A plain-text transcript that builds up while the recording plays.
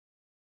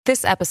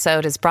This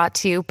episode is brought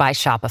to you by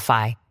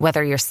Shopify.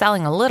 Whether you're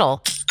selling a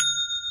little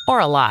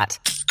or a lot,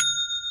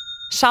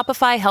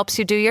 Shopify helps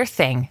you do your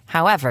thing,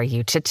 however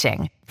you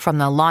cha-ching. From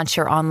the launch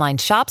your online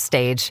shop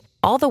stage,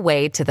 all the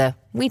way to the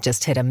we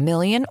just hit 1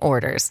 million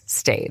orders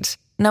stage.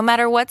 No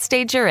matter what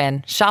stage you're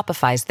in,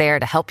 Shopify's there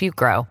to help you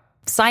grow.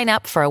 Sign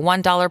up for a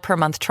 $1 per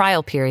month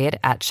trial period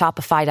at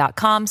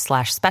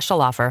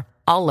shopify.com/special offer,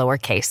 all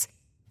lowercase.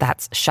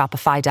 That's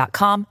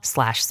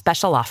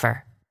shopify.com/special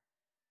offer.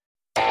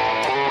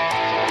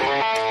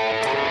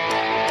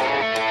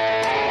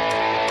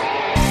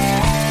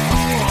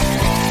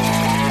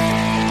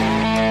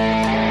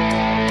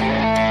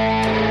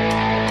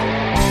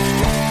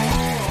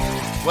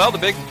 Well, the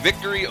big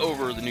victory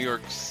over the New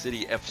York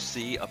City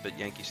FC up at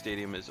Yankee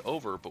Stadium is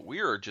over, but we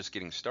are just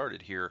getting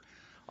started here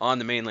on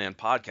the Mainland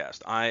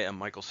Podcast. I am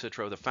Michael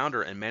Citro, the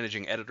founder and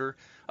managing editor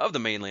of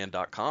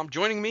themainland.com.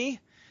 Joining me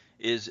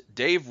is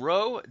Dave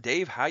Rowe.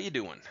 Dave, how you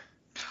doing?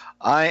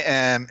 I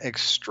am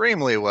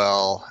extremely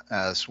well,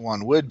 as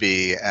one would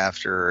be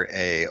after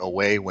a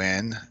away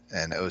win,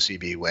 an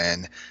OCB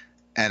win,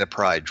 and a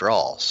Pride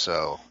draw.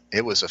 So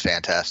it was a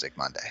fantastic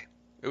Monday.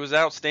 It was an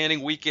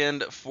outstanding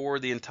weekend for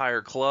the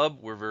entire club.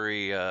 We're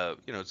very,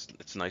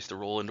 it's nice to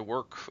roll into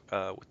work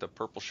with the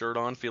purple shirt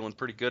on, feeling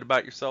pretty good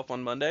about yourself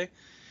on Monday.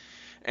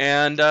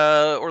 And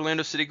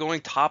Orlando City going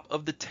top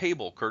of the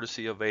table,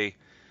 courtesy of a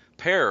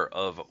pair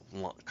of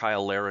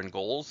Kyle Larin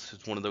goals.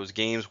 It's one of those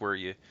games where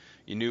you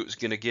knew it was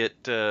going to get,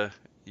 you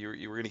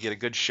were going to get a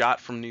good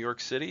shot from New York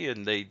City,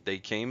 and they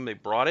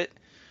brought it.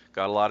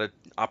 Got a lot of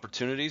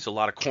opportunities, a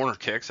lot of corner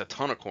kicks, a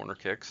ton of corner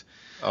kicks.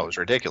 Oh, it was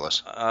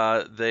ridiculous.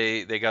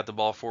 They got the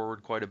ball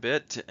forward quite a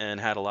bit and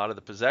had a lot of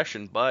the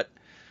possession, but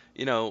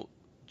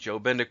Joe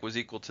Bendick was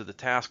equal to the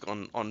task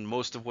on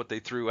most of what they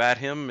threw at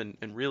him,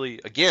 and really,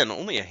 again,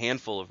 only a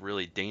handful of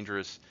really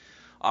dangerous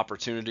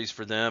opportunities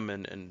for them,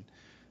 and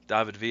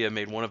David Villa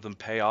made one of them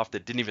pay off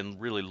that didn't even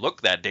really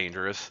look that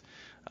dangerous.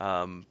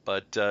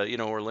 But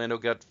Orlando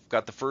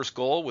got the first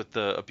goal with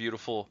a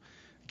beautiful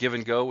give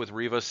and go with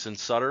Rivas and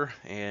Sutter,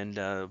 and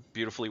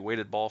beautifully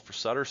weighted ball for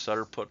Sutter.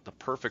 Sutter put the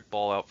perfect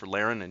ball out for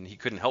Larin, and he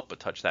couldn't help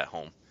but touch that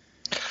home.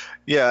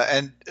 Yeah,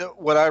 and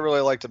what I really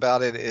liked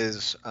about it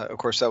is, of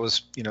course, that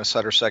was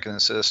Sutter's second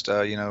assist.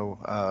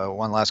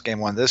 One last game,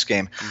 one this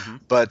game,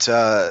 but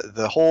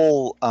the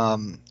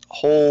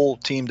whole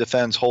team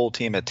defends, whole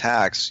team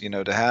attacks.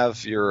 To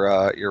have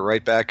your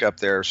right back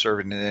up there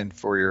serving it in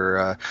for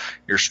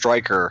your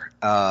striker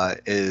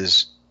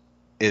is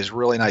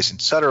really nice. And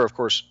Sutter, of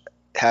course,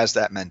 has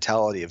that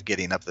mentality of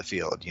getting up the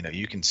field.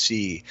 You can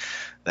see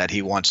that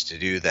he wants to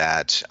do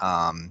that.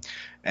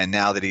 And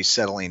now that he's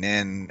settling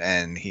in,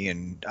 and he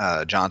and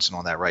Johnson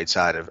on that right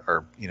side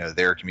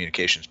their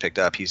communications picked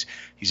up, he's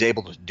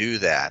able to do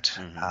that.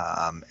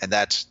 And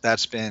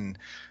that's been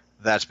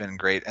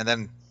great. And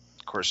then,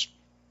 of course,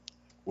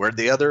 where'd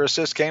the other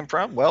assist came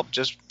from? Well,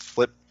 just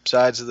flip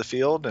sides of the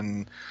field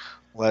and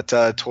let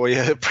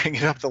Toya bring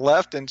it up the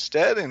left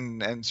instead,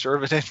 and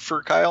serve it in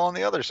for Kyle on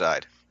the other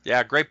side.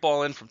 Yeah, great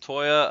ball in from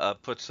Toya,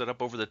 puts it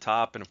up over the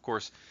top, and of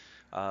course,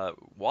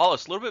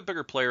 Wallace, a little bit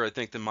bigger player, I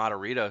think, than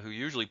Matarrita, who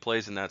usually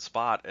plays in that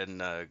spot, and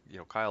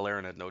Kyle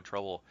Larin had no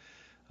trouble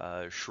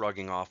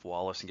shrugging off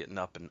Wallace and getting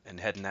up and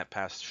heading that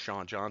past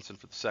Sean Johnson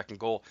for the second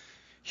goal.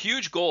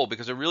 Huge goal,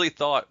 because I really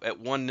thought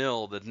at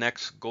 1-0 the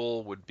next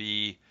goal would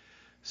be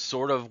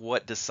sort of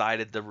what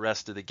decided the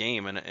rest of the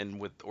game,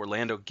 and with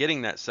Orlando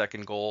getting that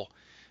second goal,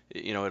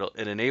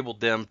 it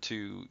enabled them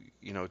to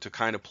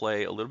kind of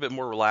play a little bit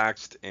more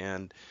relaxed,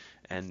 and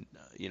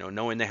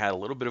knowing they had a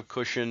little bit of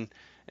cushion,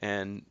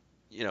 and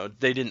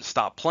they didn't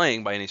stop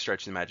playing by any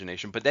stretch of the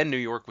imagination. But then New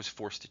York was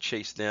forced to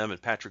chase them,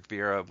 and Patrick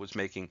Vieira was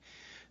making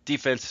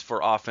defense for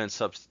offense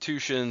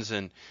substitutions,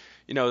 and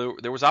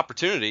there was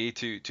opportunity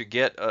to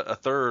get a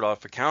third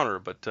off a counter,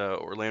 but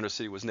Orlando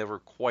City was never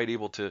quite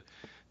able to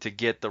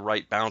get the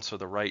right bounce or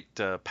the right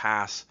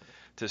pass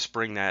to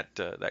spring that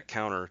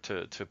counter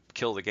to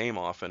kill the game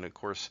off. And of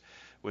course,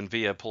 when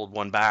Villa pulled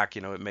one back,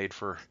 it made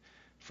for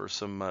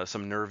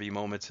some nervy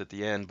moments at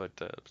the end. But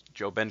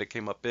Joe Bendick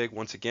came up big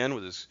once again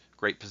with his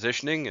great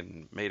positioning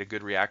and made a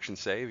good reaction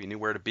save. He knew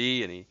where to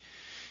be, and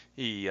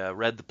he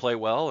read the play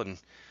well and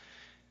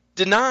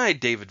denied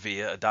David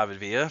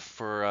Villa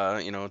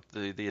for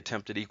the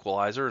attempted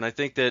equalizer. And I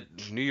think that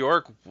New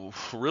York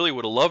really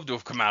would have loved to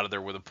have come out of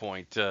there with a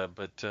point,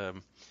 but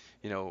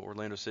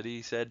Orlando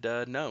City said,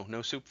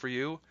 no soup for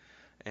you,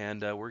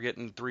 and we're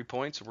getting 3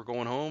 points, and we're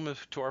going home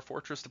to our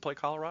fortress to play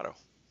Colorado.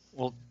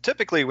 Well,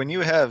 typically when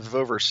you have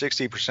over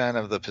 60%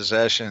 of the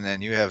possession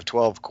and you have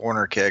 12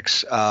 corner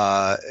kicks,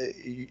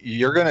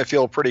 you're going to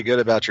feel pretty good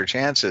about your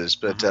chances.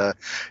 But,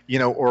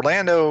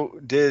 Orlando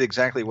did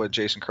exactly what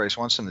Jason Kreis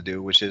wants them to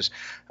do, which is,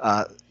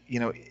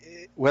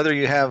 whether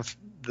you have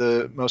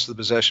the most of the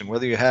possession,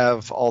 whether you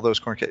have all those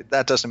corner kicks,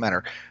 that doesn't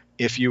matter.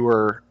 If you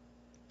were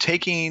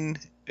making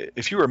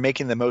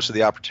the most of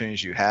the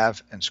opportunities you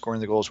have and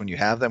scoring the goals when you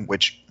have them,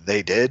 which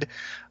they did,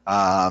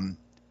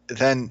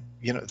 then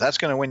that's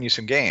going to win you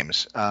some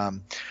games.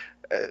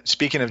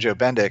 Speaking of Joe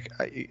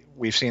Bendick,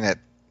 we've seen it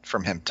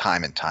from him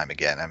time and time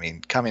again. I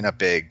mean, coming up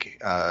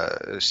big,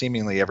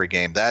 seemingly every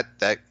game. That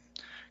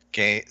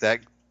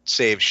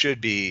save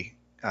should be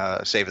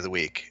save of the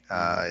week.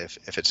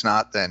 If it's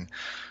not, then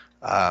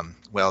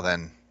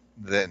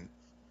then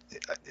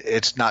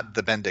it's not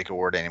the Ben Dick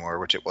Award anymore,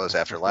 which it was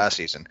after last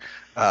season.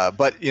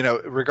 But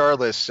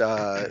regardless,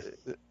 a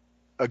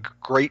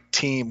great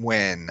team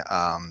win.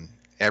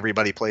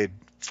 Everybody played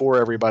for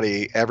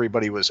everybody.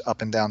 Everybody was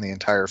up and down the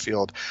entire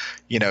field.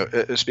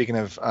 Speaking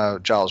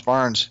of Giles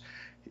Barnes,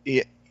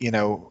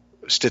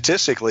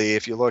 statistically,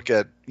 if you look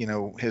at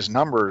his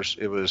numbers,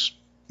 it was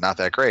not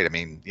that great. I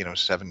mean,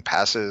 7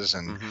 passes,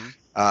 and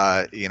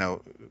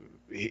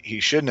he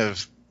shouldn't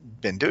have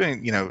been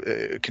doing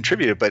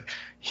contributed, but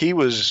he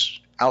was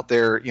out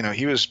there.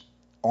 He was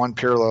on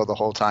parallel the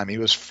whole time. He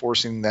was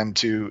forcing them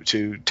to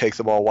take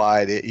the ball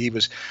wide. He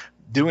was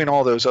doing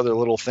all those other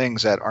little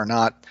things that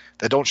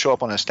don't show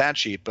up on a stat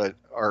sheet, but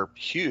are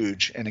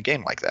huge in a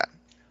game like that.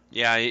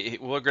 Yeah,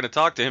 we're going to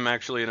talk to him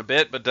actually in a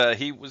bit, but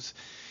he was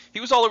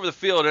all over the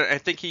field, and I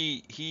think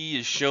he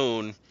has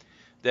shown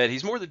that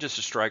he's more than just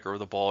a striker of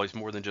the ball. He's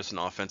more than just an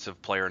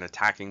offensive player, an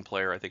attacking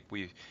player. I think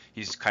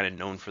he's kind of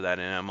known for that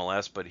in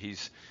MLS, but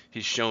he's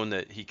shown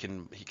that he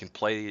can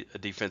play a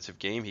defensive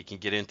game. He can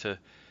get into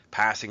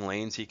passing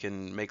lanes. He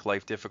can make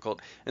life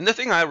difficult. And the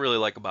thing I really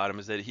like about him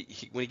is that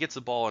he when he gets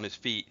the ball on his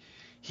feet,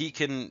 he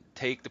can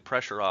take the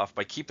pressure off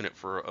by keeping it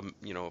for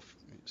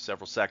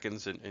several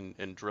seconds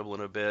and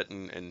dribbling a bit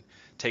and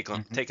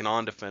taking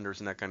on defenders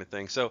and that kind of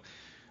thing. So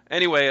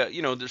anyway,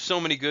 there's so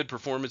many good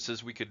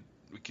performances we could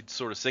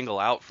sort of single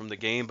out from the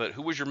game, but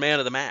who was your man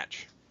of the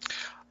match?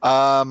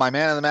 My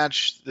man of the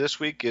match this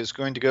week is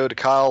going to go to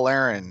Kyle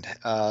Larin.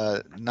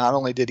 Not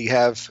only did he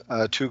have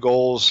 2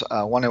 goals,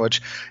 one of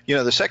which,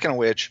 the second of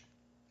which,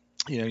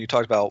 you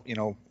talked about,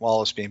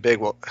 Wallace being big.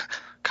 Well,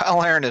 Kyle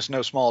Larin is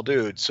no small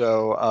dude,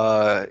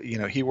 so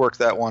he worked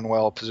that one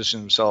well,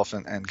 positioned himself,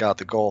 and got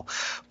the goal.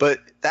 But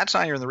that's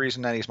not even the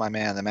reason that he's my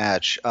man of the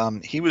match.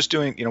 He was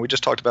doing, we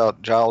just talked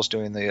about Giles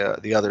doing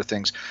the other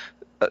things.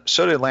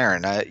 So did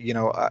Larin.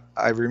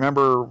 I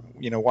remember,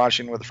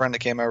 watching with a friend that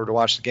came over to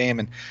watch the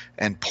game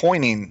and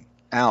pointing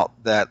out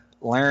that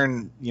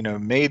Larin,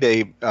 made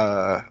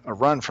a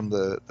run from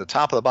the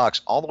top of the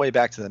box all the way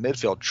back to the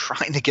midfield,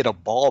 trying to get a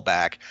ball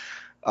back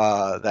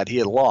that he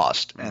had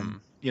lost.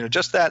 And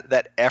just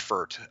that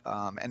effort,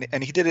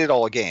 and he did it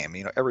all game.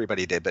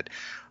 Everybody did, but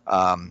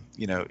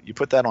you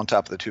put that on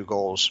top of the 2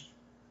 goals,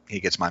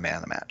 he gets my man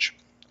of the match.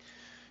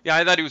 Yeah,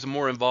 I thought he was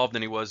more involved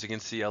than he was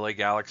against the LA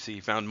Galaxy. He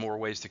found more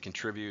ways to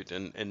contribute,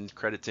 and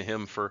credit to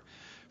him for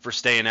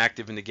staying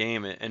active in the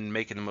game and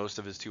making the most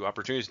of his 2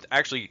 opportunities.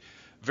 Actually,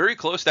 very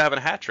close to having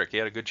a hat trick. He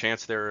had a good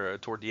chance there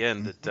toward the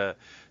end that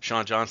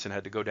Sean Johnson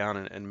had to go down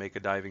and make a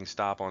diving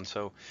stop on.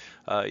 So,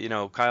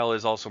 Kyle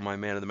is also my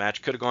man of the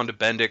match. Could have gone to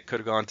Bendick, could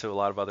have gone to a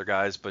lot of other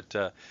guys, but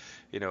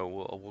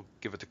we'll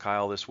give it to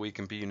Kyle this week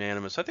and be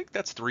unanimous. I think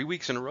that's 3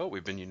 weeks in a row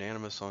we've been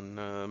unanimous on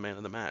man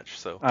of the match.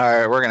 So all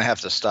right, we're gonna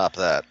have to stop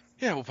that.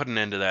 Yeah, we'll put an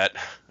end to that.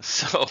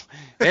 So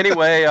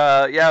anyway,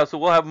 so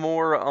we'll have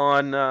more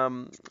on,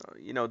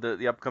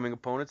 the upcoming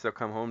opponents. They'll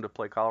come home to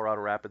play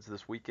Colorado Rapids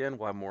this weekend.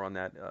 We'll have more on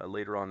that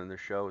later on in the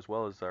show, as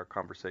well as our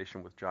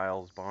conversation with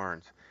Giles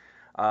Barnes.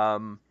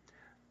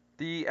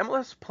 The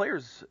MLS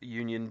Players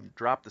Union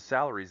dropped the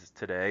salaries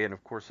today, and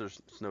of course, there's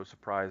no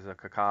surprise.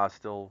 Kaká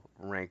still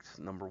ranks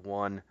number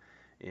 1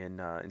 in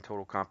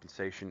total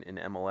compensation in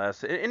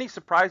MLS. Any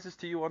surprises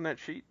to you on that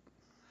sheet?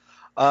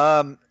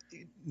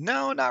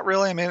 No, not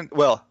really. I mean,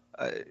 well,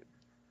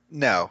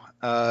 no.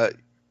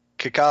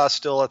 Kaká's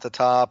still at the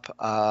top.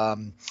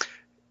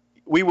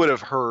 We would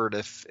have heard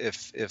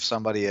if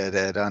somebody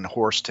had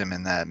unhorsed him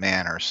in that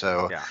manner.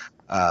 So, yeah.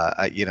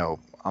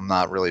 I'm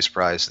not really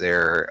surprised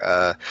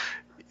there.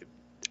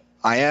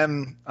 I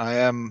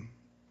am.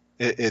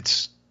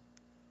 It's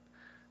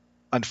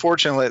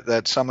unfortunate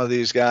that some of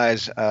these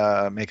guys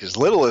make as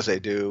little as they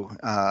do,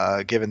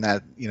 given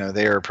that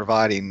they are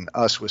providing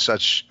us with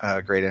such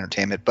great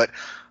entertainment. But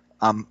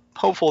I'm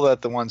hopeful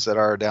that the ones that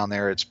are down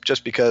there, it's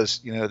just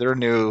because they're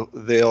new.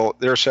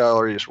 Their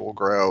salaries will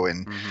grow,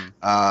 and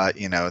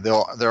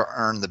they'll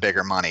earn the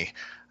bigger money.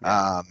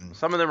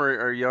 Some of them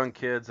are young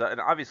kids,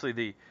 and obviously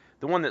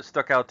the one that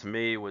stuck out to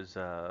me was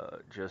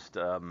just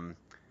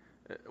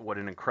what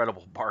an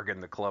incredible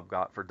bargain the club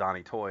got for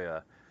Donny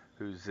Toya,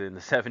 who's in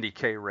the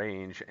 $70K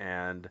range,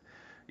 and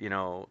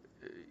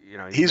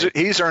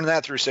he's earned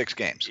that through 6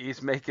 games.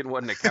 He's making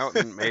what an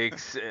accountant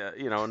makes,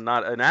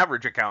 not an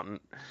average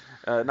accountant,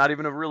 not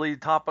even a really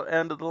top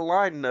end of the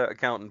line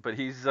accountant, but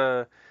he's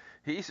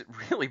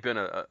really been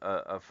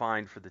a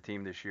find for the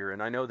team this year.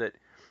 And I know that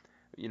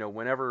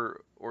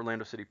whenever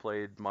Orlando City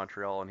played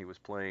Montreal and he was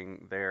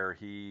playing there,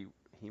 he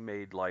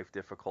made life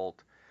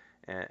difficult,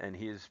 and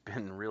he has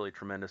been really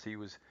tremendous. He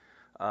was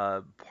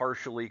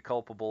partially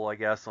culpable, I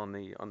guess, on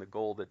the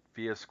goal that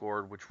Villa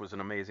scored, which was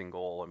an amazing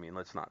goal. I mean,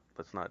 let's not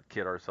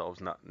kid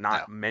ourselves.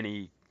 Not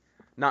many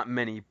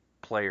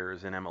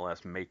players in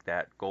MLS make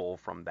that goal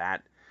from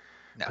that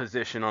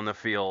position on the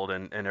field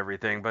and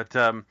everything. But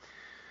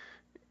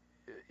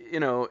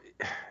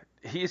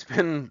he's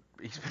been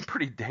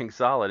pretty dang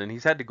solid, and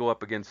he's had to go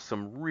up against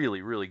some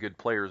really, really good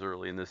players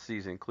early in this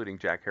season, including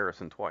Jack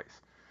Harrison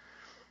twice.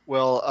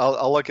 Well,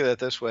 I'll look at it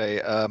this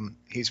way.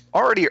 He's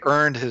already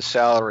earned his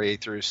salary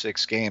through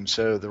 6 games,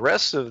 so the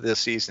rest of this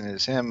season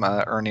is him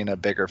earning a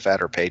bigger,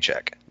 fatter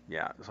paycheck.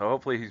 Yeah, so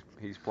hopefully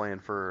he's playing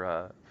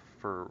for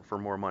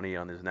more money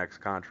on his next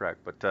contract.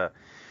 But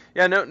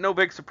yeah, no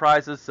big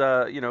surprises.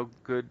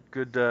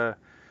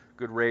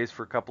 Good raise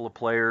for a couple of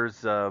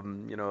players. A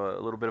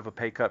little bit of a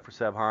pay cut for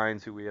Seb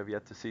Hines, who we have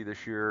yet to see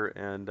this year.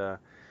 And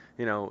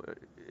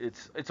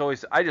it's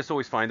always, I just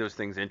always find those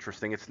things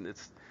interesting.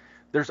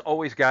 There's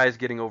always guys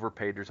getting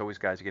overpaid. There's always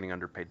guys getting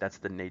underpaid. That's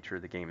the nature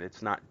of the game.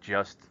 It's not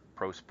just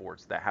pro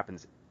sports. That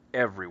happens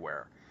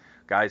everywhere.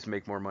 Guys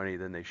make more money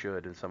than they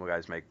should, and some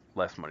guys make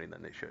less money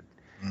than they should.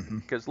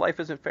 Because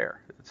life isn't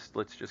fair.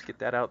 Let's just get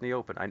that out in the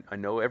open. I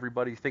know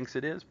everybody thinks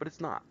it is, but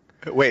it's not.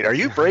 Wait, are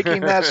you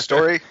breaking that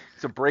story?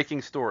 It's a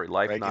breaking story.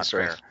 Life not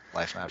fair.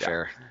 Life not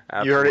fair.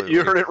 Absolutely.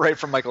 You heard it right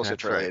from Michael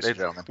Citro, right. ladies and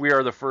gentlemen. We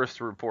are the first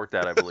to report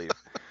that, I believe.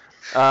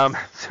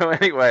 So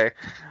anyway,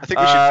 I think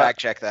we should fact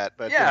check that.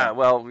 But yeah,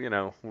 well, we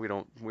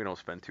don't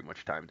spend too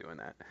much time doing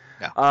that.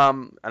 No.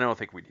 I don't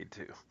think we need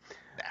to.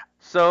 Nah.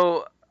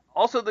 So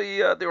also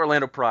the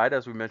Orlando Pride,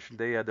 as we mentioned,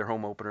 they had their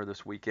home opener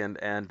this weekend,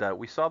 and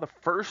we saw the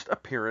first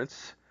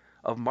appearance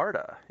of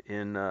Marta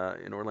in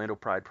Orlando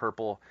Pride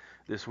purple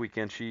this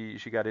weekend. She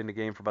got in the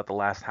game for about the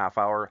last half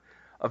hour.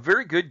 A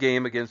very good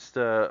game against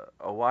a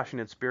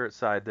Washington Spirit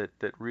side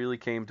that really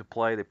came to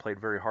play. They played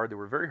very hard. They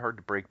were very hard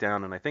to break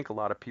down, and I think a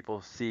lot of people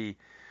see,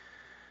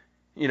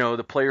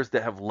 the players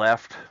that have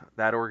left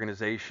that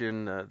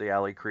organization, the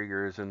Ali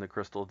Kriegers and the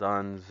Crystal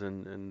Dunns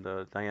and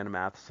the Diana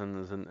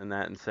Mathesons and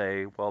that, and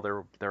say, well,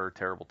 they're a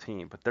terrible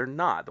team, but they're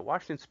not. The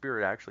Washington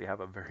Spirit actually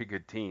have a very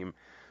good team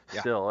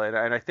still,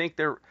 and I think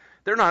they're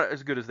not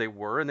as good as they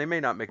were, and they may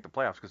not make the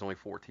playoffs because only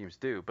 4 teams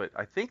do, but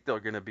I think they're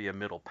going to be a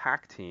middle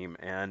pack team,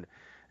 and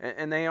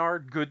they are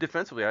good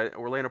defensively.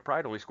 Orlando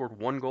Pride only scored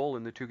 1 goal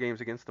in the 2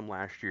 games against them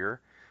last year.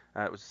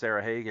 It was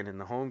Sarah Hagan in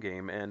the home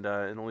game, and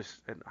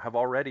have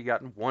already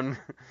gotten 1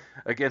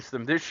 against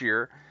them this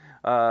year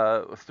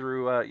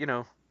through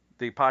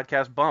the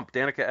podcast bump.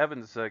 Danica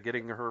Evans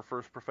getting her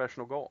first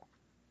professional goal.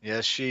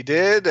 Yes, she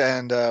did,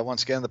 and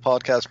once again, the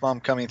podcast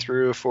bump coming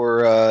through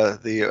for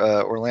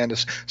the Orlando.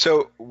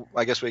 So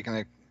I guess we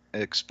can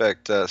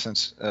expect,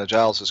 since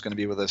Giles is going to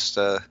be with us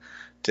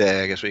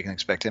today, I guess we can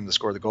expect him to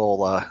score the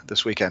goal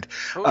this weekend.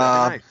 Oh,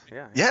 that'd be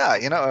nice.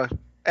 Yeah.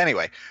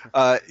 Anyway,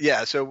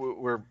 so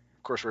we're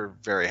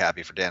very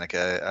happy for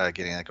Danica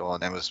getting that goal,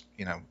 and it was,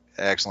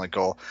 excellent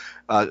goal.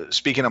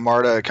 Speaking of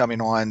Marta coming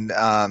on,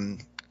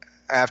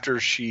 after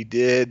she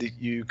did,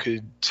 you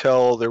could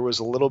tell there was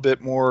a little bit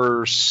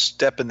more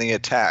step in the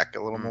attack, a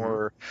little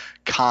more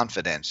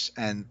confidence,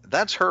 and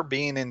that's her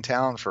being in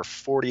town for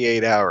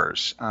 48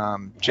 hours.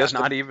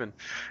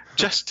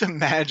 Just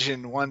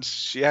imagine once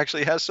she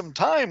actually has some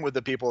time with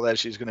the people that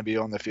she's going to be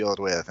on the field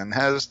with, and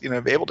has,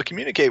 be able to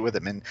communicate with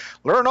them and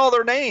learn all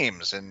their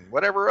names and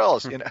whatever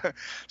else,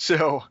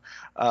 So,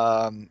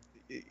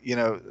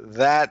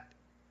 that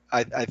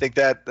I think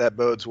that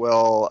bodes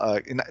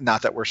well.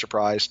 Not that we're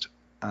surprised.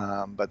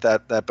 But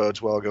that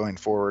bodes well going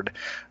forward.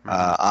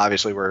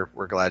 Obviously,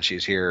 we're glad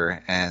she's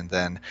here. And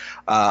then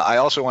I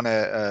also want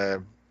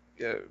to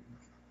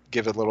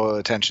give a little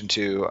attention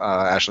to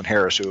Ashlyn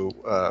Harris, who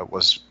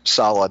was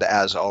solid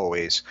as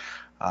always.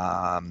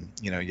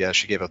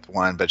 She gave up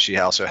 1, but she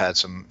also had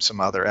some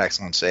other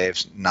excellent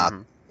saves.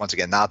 Once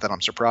again, not that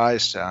I'm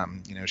surprised.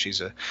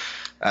 She's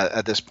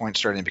at this point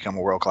starting to become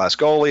a world-class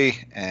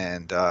goalie,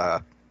 and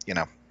there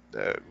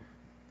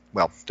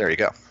you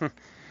go.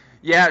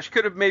 Yeah, she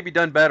could have maybe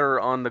done better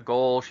on the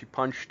goal. She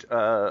punched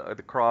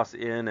the cross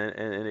in,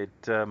 and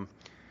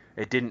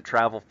it didn't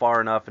travel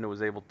far enough, and it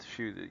was able to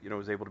shoot. It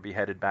was able to be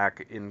headed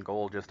back in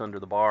goal just under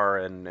the bar,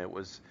 and it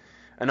was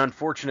an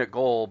unfortunate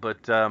goal.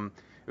 But it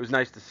was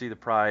nice to see the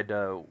Pride.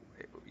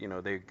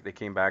 They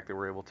came back. They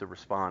were able to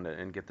respond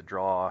and get the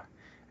draw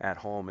at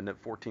home, and that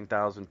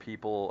 14,000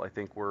 people, I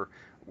think, were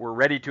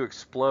ready to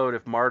explode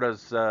if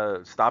Marta's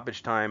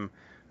stoppage time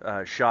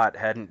shot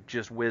hadn't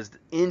just whizzed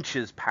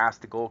inches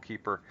past the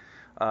goalkeeper.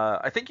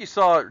 I think you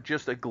saw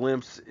just a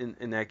glimpse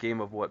in that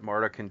game of what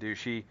Marta can do.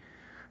 She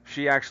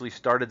actually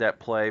started that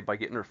play by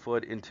getting her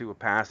foot into a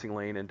passing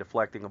lane and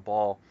deflecting a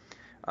ball,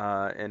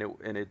 and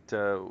it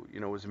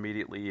was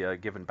immediately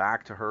given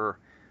back to her,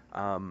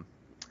 and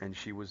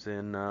she was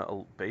in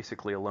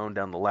basically alone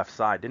down the left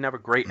side. Didn't have a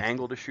great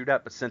angle to shoot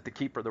at, but sent the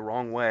keeper the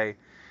wrong way,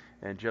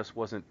 and just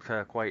wasn't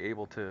quite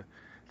able to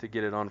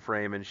get it on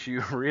frame. And she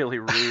really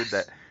rued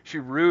that. She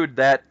rued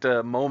that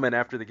moment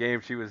after the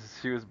game. She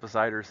was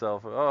beside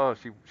herself. Oh,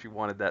 she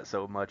wanted that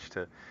so much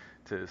to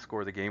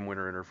score the game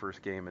winner in her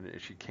first game, and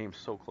she came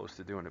so close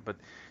to doing it. But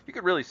you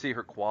could really see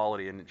her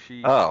quality, and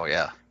she. Oh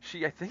yeah.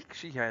 I think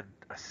she had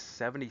a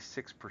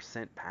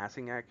 76%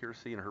 passing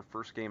accuracy in her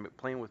first game,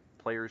 playing with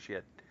players she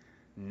had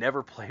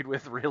never played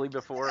with really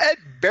before. Had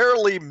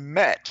barely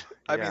met.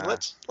 I mean,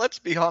 let's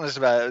be honest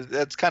about it.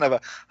 That's kind of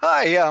a,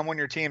 hi, yeah, I'm on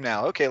your team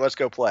now. Okay, let's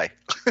go play.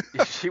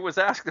 She was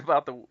asked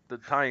about the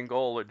tying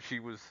goal, and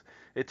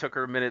it took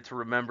her a minute to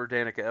remember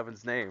Danica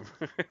Evans' name.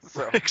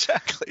 So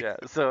Exactly. yeah,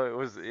 so it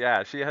was,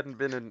 yeah, she hadn't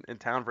been in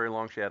town very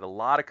long. She had a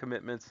lot of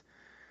commitments.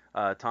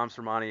 Tom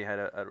Sermani had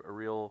a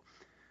real,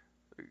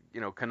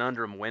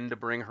 conundrum when to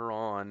bring her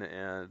on,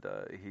 and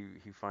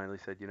he finally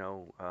said,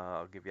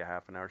 I'll give you a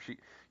half an hour. She,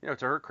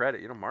 to her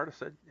credit, Marta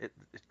said,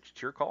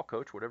 it's your call,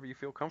 coach, whatever you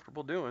feel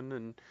comfortable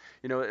doing,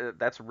 and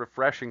that's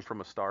refreshing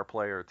from a star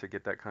player to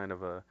get that kind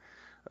of a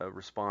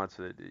response.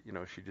 That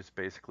she just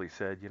basically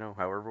said,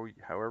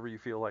 however you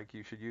feel like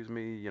you should use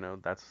me,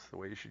 that's the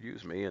way you should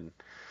use me, and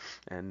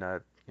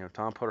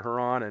Tom put her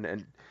on,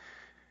 and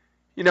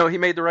he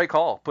made the right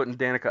call putting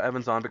Danica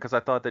Evans on, because I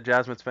thought that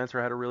Jasmine Spencer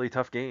had a really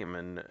tough game,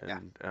 and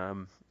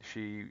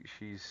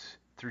she's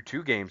through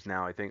 2 games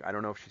now. I think, I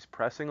don't know if she's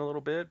pressing a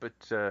little bit, but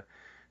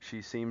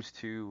she seems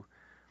to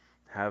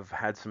have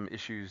had some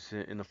issues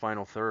in the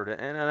final third,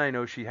 and I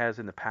know she has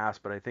in the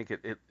past, but I think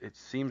it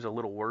seems a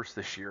little worse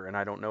this year, and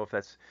I don't know if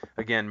that's,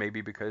 again,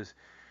 maybe because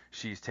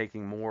she's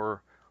taking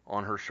more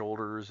on her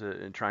shoulders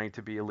and trying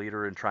to be a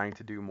leader and trying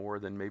to do more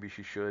than maybe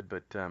she should,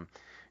 but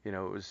it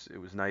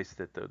was nice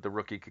that the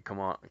rookie could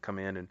come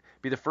in and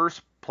be the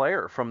first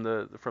player from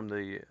the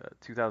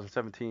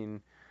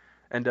 2017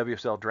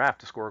 NWSL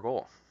draft to score a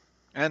goal.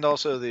 And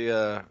also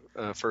the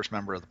first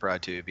member of the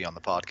Pride to be on the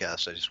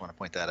podcast. I just want to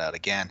point that out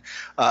again.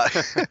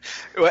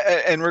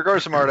 In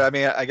regards to Marta, I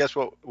mean, I guess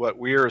what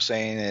we are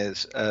saying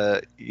is,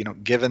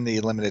 given the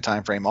limited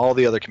time frame, all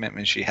the other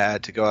commitments she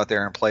had to go out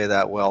there and play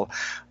that well,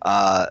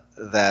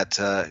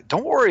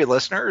 don't worry,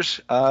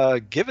 listeners,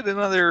 give it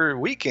another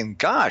week, and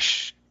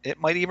gosh, it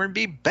might even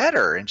be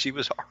better. And she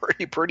was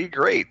already pretty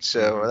great.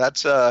 So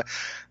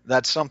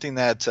that's something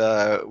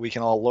that we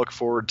can all look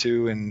forward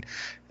to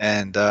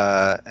and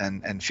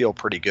feel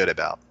pretty good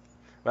about.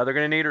 Well, they're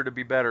going to need her to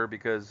be better,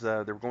 because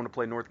they're going to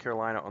play North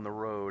Carolina on the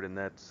road, and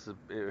that's,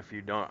 if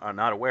you are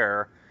not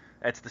aware,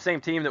 that's the same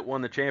team that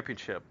won the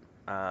championship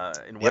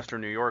in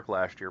Western New York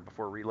last year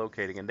before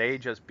relocating, and they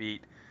just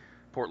beat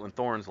Portland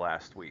Thorns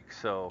last week.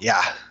 So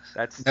yeah,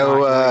 that's not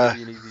going to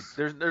be an easy.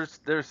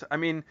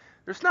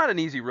 There's not an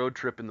easy road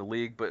trip in the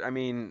league, but I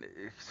mean,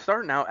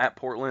 starting out at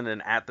Portland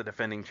and at the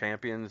defending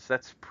champions,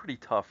 that's pretty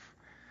tough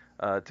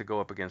to go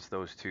up against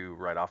those two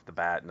right off the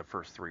bat in the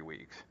first 3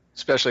 weeks.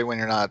 Especially when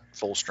you're not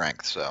full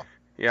strength. So.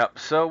 Yep.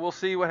 So we'll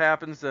see what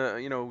happens.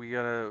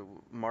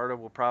 Marta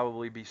will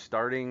probably be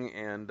starting,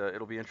 and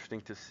it'll be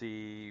interesting to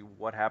see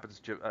what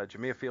happens.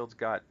 Jamia Fields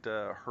got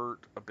hurt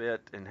a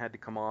bit and had to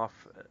come off,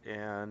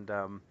 and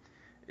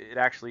it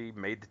actually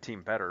made the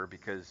team better,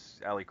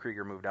 because Allie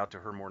Krieger moved out to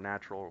her more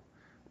natural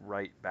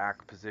right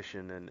back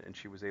position, and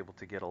she was able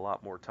to get a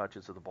lot more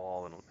touches of the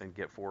ball and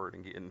get forward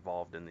and get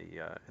involved in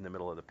the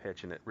middle of the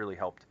pitch, and it really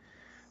helped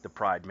the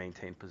Pride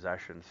maintain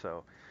possession.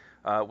 So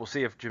we'll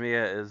see if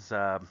Jamia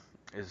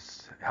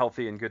is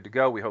healthy and good to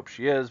go. We hope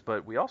she is,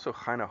 but we also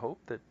kind of hope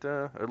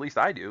that, at least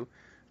I do,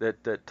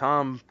 that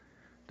Tom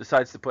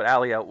decides to put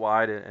Allie out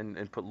wide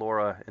and put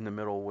Laura in the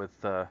middle with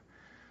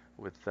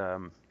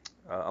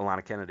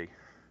Alana Kennedy.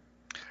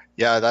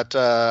 Yeah, that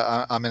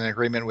I'm in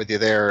agreement with you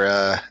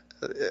there.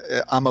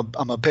 I'm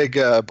a big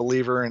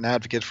believer and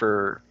advocate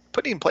for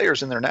putting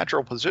players in their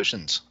natural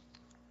positions.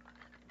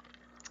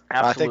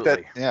 Absolutely. I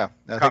think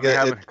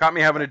that, caught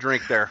me having a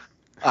drink there.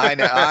 I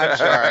know. I'm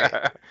sorry.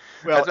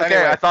 Well, that's okay.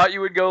 anyway. I thought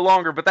you would go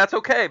longer, but that's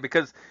okay,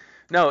 because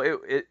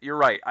you're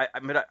right.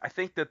 I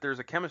think that there's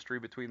a chemistry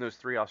between those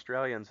 3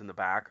 Australians in the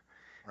back,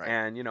 right.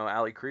 And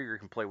Allie Krieger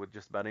can play with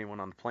just about anyone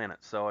on the planet.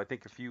 So I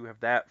think if you have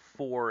that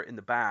 4 in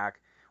the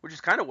back, which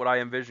is kind of what I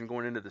envisioned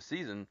going into the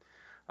season,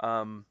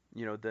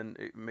 then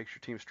it makes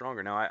your team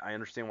stronger. Now I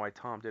understand why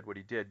Tom did what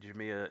he did.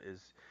 Jamia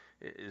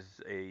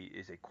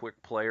is a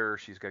quick player.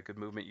 She's got good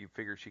movement. You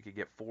figured she could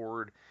get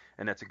forward,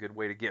 and that's a good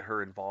way to get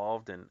her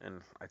involved. And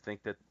I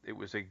think that it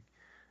was a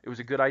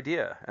good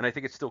idea, and I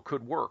think it still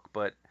could work.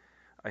 But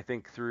I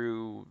think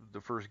through the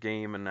first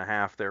game and a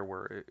half there,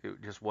 where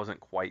it just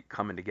wasn't quite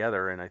coming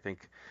together, and I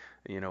think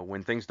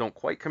when things don't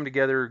quite come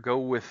together, go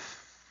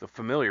with the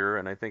familiar.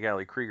 And I think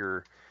Allie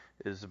Krieger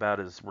is about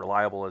as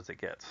reliable as it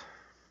gets.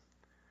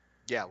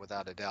 Yeah,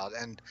 without a doubt.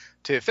 And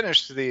to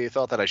finish the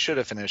thought that I should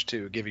have finished,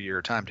 to give you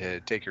your time to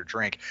take your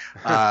drink,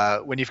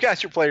 when you've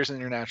got your players in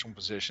your natural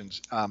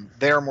positions,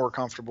 they are more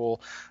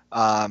comfortable,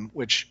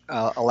 which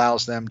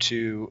allows them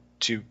to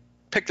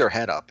pick their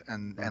head up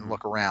and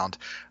look around,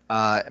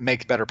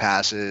 make better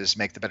passes,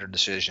 make the better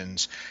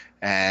decisions.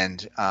 And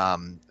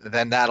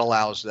then that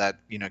allows that,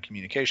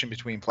 communication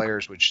between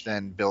players, which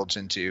then builds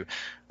into,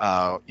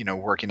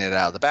 working it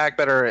out of the back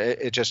better.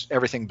 It just,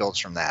 everything builds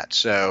from that.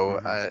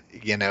 So,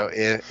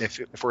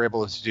 if we're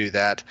able to do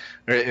that,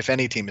 or if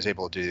any team is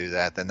able to do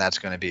that, then that's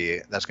going to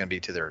be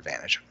to their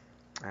advantage.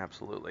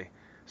 Absolutely.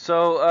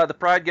 So the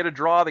Pride get a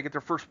draw. They get their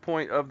first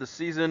point of the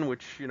season,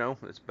 which,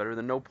 it's better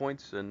than no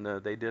points. And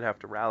they did have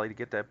to rally to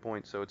get that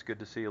point. So it's good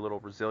to see a little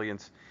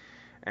resilience.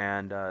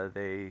 And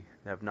they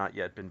have not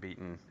yet been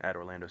beaten at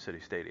Orlando City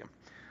Stadium.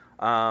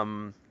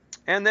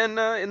 And then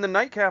in the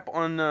nightcap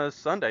on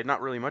Sunday,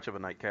 not really much of a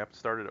nightcap. It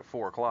started at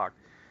 4 o'clock.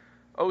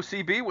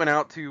 OCB went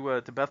out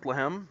to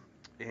Bethlehem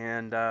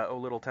and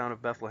little town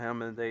of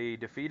Bethlehem, and they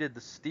defeated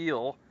the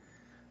Steel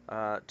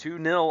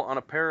 2-0 on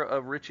a pair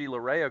of Richie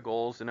Larea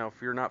goals. And now,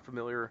 if you're not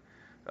familiar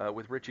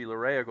with Richie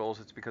Larea goals,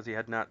 it's because he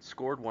had not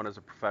scored one as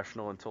a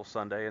professional until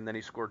Sunday, and then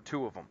he scored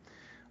 2 of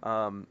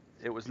them.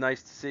 It was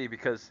nice to see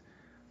because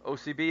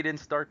OCB didn't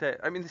start that.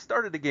 I mean, they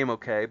started the game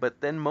okay,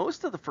 but then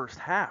most of the first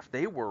half,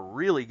 they were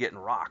really getting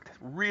rocked,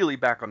 really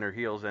back on their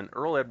heels. And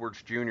Earl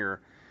Edwards Jr.,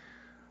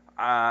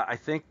 I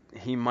think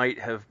he might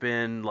have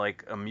been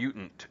like a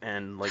mutant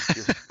and like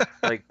just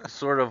like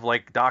sort of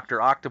like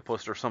Dr.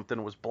 Octopus or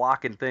something, was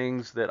blocking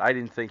things that I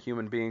didn't think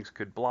human beings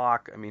could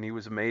block. I mean, he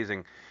was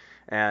amazing.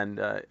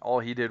 And all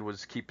he did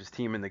was keep his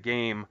team in the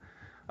game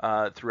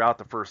throughout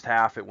the first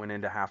half. It went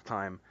into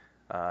halftime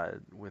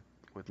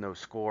with no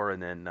score,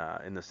 and then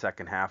in the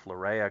second half,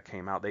 Larea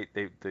came out.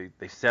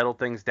 They settled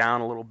things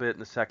down a little bit in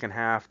the second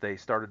half. They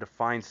started to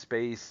find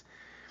space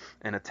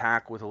and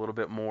attack with a little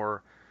bit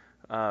more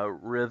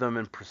rhythm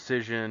and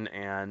precision,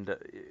 and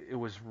it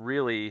was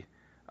really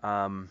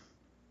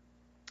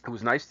it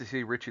was nice to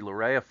see Richie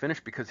Larea finish,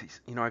 because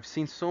I've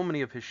seen so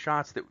many of his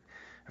shots that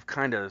have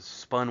kind of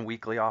spun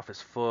weakly off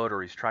his foot,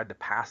 or he's tried to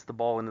pass the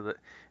ball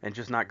and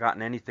just not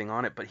gotten anything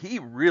on it. But he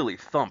really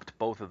thumped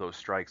both of those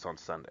strikes on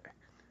Sunday.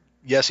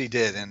 Yes, he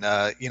did. And,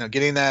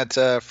 getting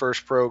that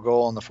first pro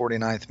goal in the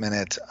 49th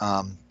minute,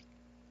 well,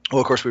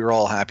 of course, we were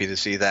all happy to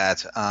see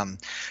that.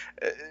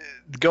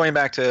 Going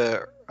back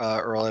to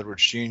Earl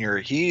Edwards Jr.,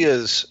 he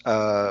is,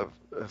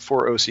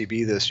 for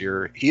OCB this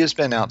year, he has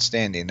been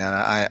outstanding. And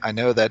I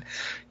know that,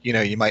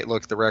 you might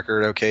look at the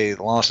record, okay,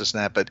 the losses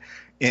and that, but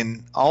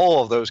in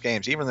all of those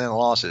games, even in the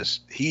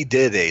losses, he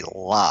did a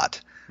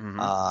lot.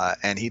 Mm-hmm.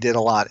 And he did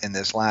a lot in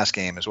this last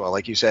game as well.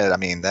 Like you said, I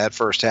mean, that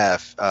first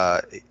half,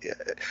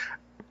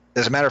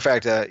 as a matter of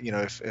fact,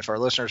 if our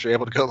listeners are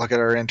able to go look at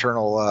our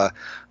internal,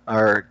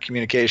 our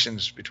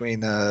communications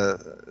between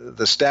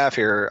the staff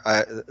here,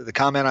 the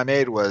comment I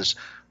made was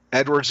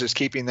Edwards is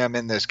keeping them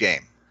in this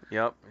game.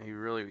 Yep, he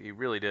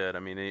really did. I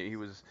mean,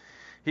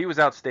 he was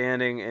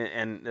outstanding,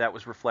 and that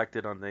was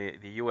reflected on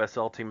the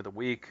USL Team of the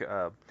Week.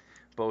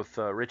 Both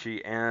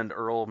Richie and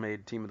Earl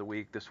made Team of the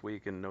Week this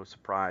week, and no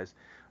surprise.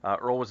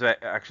 Earl was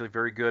actually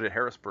very good at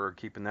Harrisburg,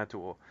 keeping that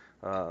to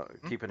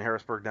keeping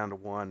Harrisburg down to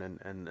 1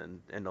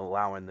 and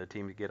allowing the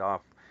team to get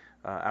off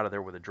out of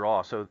there with a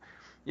draw. So,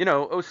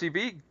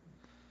 OCB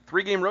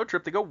 3-game road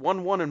trip, they go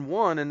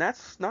 1-1-1, and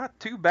that's not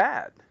too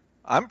bad.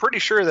 I'm pretty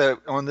sure that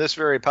on this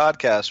very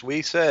podcast,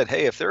 we said,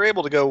 hey, if they're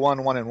able to go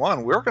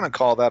 1-1-1, we're going to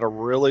call that a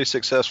really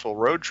successful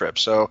road trip.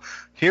 So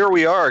here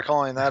we are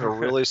calling that a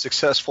really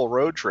successful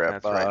road trip.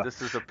 That's right.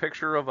 This is a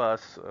picture of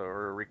us,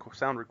 or a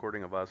sound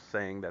recording of us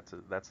saying that's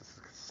a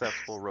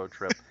successful road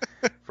trip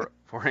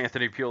for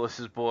Anthony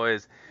Pulis's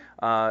boys.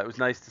 It was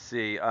nice to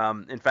see.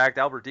 In fact,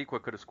 Albert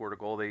Dequa could have scored a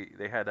goal.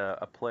 They had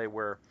a play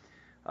where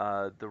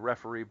the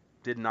referee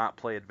did not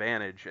play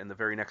advantage, and the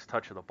very next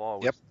touch of the ball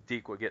was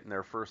Dequa getting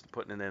there first and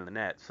putting it in the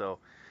net. So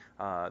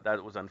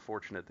that was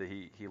unfortunate that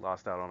he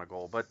lost out on a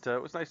goal. But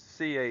it was nice to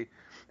see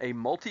a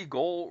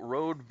multi-goal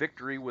road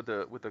victory with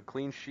a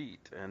clean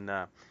sheet. And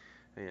now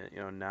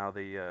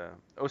the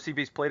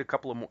OCB's played a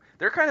couple of more.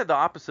 They're kind of the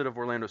opposite of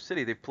Orlando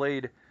City.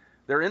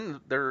 They're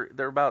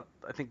about,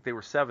 I think they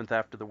were 7th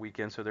after the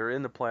weekend, so they're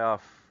in the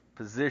playoff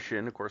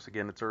position. Of course,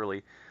 again, it's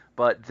early.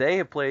 But they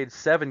have played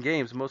 7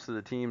 games. Most of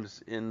the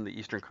teams in the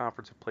Eastern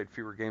Conference have played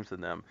fewer games than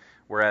them,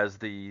 whereas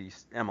the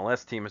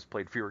MLS team has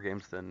played fewer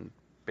games than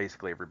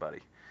basically everybody.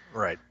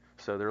 Right.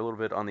 So they're a little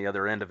bit on the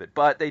other end of it.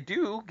 But they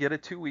do get a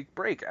 2-week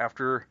break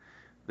after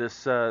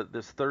this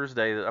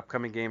Thursday, the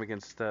upcoming game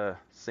against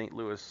St.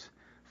 Louis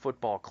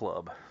Football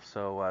Club.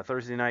 So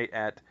Thursday night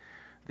at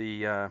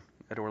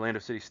Orlando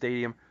City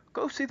Stadium.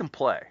 Go see them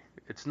play.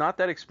 It's not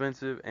that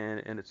expensive,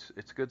 and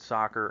it's good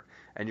soccer,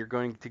 and you're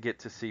going to get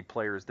to see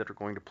players that are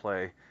going to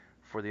play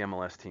for the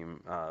MLS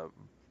team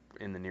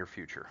in the near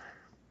future.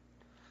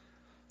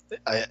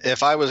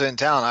 If I was in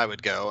town, I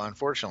would go.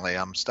 Unfortunately,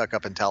 I'm stuck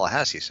up in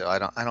Tallahassee, so I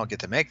don't get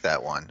to make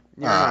that one.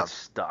 You're not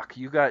stuck.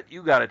 You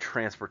got a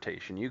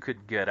transportation. You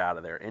could get out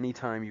of there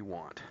anytime you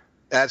want.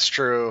 That's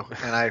true,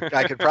 and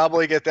I could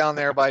probably get down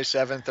there by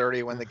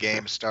 7:30 when the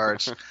game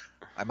starts.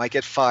 I might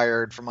get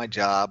fired from my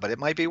job, but it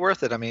might be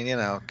worth it. I mean,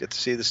 get to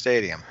see the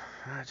stadium.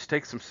 Just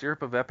take some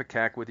syrup of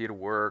Epicac with you to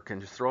work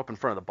and just throw up in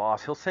front of the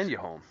boss. He'll send you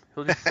home.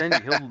 He'll just send you.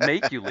 He'll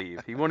make you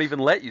leave. He won't even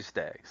let you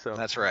stay. So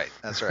that's right.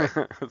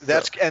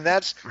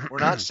 We're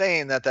not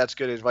saying that that's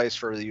good advice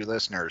for you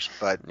listeners,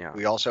 but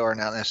we also are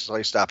not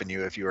necessarily stopping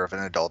you if you are of an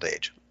adult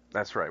age.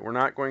 That's right. We're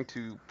not going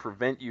to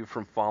prevent you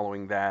from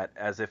following that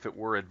as if it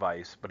were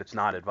advice, but it's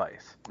not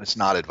advice. It's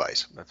not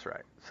advice. That's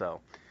right. So.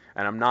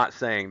 And I'm not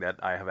saying that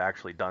I have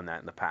actually done that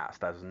in the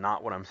past. That is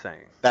not what I'm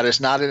saying. That is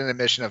not an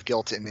admission of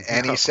guilt in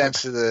any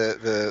sense of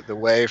the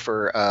way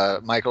for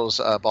Michael's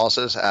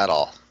bosses at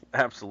all.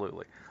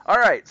 Absolutely. All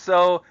right.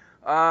 So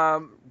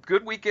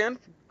good weekend.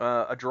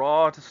 A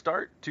draw to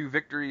start, 2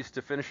 victories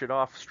to finish it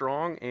off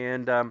strong.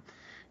 And,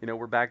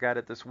 we're back at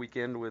it this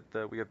weekend with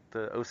we got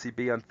the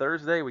OCB on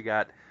Thursday. We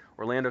got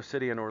Orlando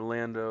City and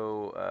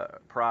Orlando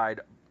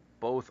Pride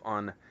both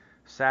on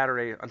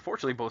Saturday.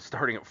 Unfortunately, both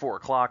starting at 4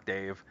 o'clock,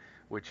 Dave,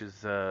 which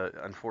is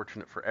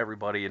unfortunate for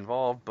everybody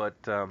involved.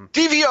 But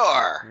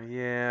DVR.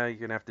 Yeah, you're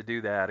gonna have to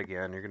do that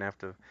again. You're gonna have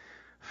to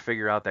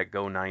figure out that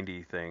Go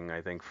 90 thing,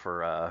 I think,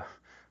 for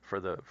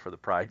the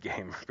Pride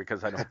game,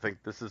 because I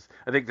think this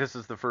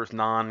is the first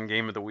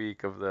non-game of the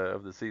week of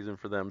the season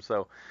for them.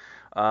 So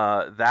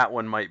that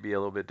one might be a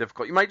little bit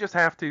difficult. You might just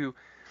have to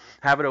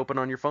have it open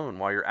on your phone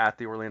while you're at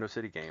the Orlando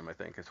City game, I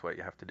think is what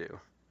you have to do.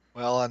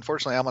 Well,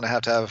 unfortunately, I'm going to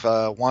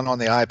have one on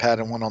the iPad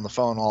and one on the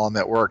phone while I'm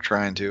at work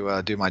trying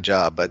to do my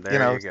job. But,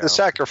 there you go. The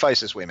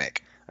sacrifices we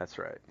make. That's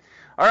right.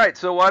 All right,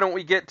 so why don't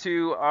we get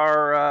to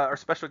our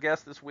special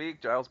guest this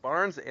week, Giles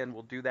Barnes, and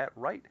we'll do that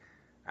right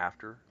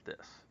after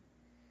this.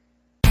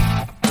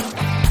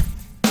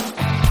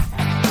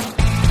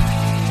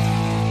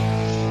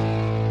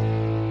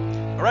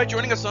 All right,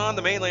 joining us on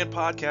the Mainland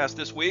Podcast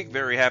this week,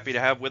 very happy to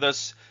have with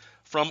us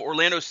from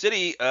Orlando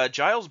City,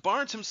 Giles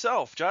Barnes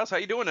himself. Giles, how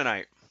you doing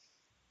tonight?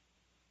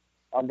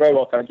 I'm very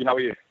well, thank you. How are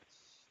you?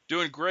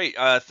 Doing great.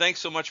 Thanks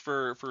so much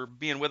for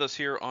being with us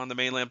here on the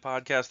Mainland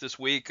Podcast this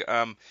week.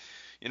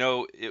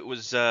 It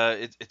was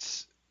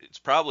it's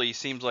probably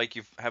seems like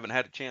you haven't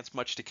had a chance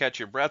much to catch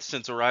your breath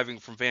since arriving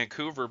from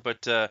Vancouver,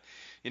 but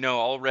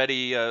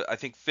already I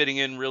think fitting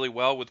in really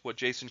well with what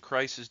Jason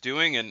Kreis is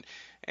doing,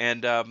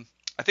 and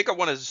I think I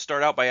wanted to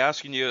start out by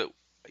asking you,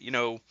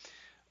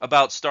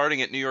 about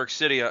starting at New York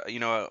City.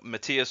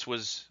 Matthias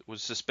was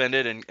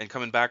suspended and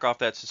coming back off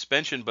that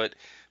suspension, but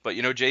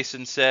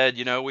Jason said,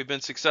 we've been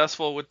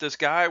successful with this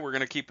guy. We're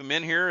going to keep him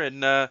in here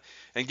and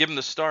give him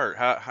the start.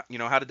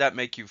 How did that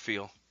make you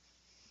feel?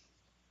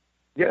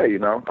 Yeah,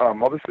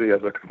 obviously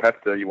as a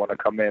competitor, you want to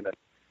come in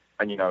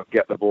and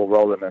get the ball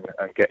rolling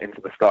and get into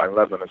the starting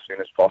 11 as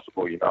soon as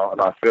possible, and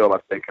I feel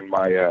I've taken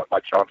my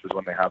chances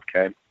when they have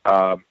came.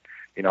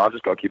 I've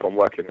just got to keep on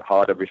working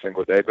hard every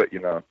single day, but,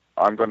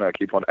 I'm going to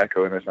keep on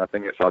echoing this, and I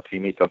think it's our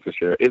team ethos this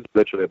year. It's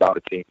literally about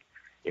the team.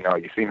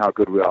 You've seen how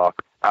good we are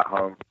at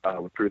home.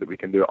 We prove that we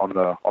can do it on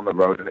the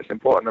road, and it's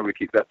important that we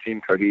keep that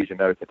team cohesion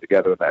and everything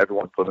together, and that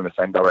everyone pulls in the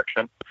same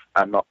direction,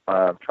 and not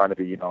trying to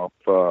be,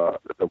 for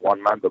the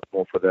one man, but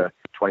more for the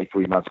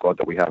 23-man squad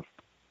that we have.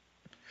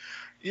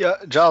 Yeah,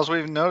 Giles,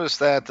 we've noticed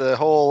that the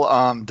whole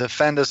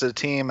defend as a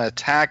team,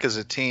 attack as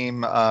a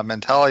team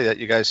mentality that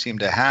you guys seem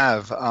to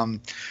have.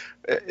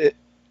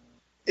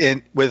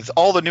 With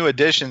all the new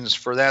additions,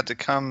 for that to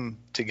come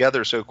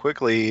together so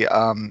quickly,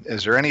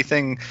 is there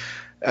anything?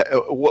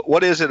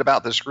 What is it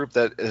about this group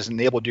that has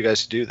enabled you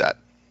guys to do that?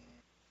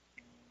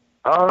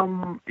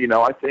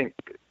 I think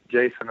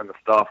Jason and the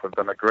staff have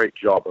done a great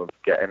job of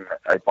getting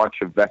a bunch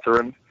of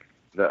veterans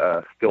that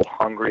are still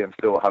hungry and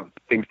still have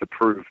things to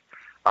prove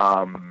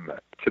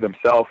to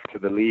themselves, to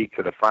the league,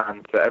 to the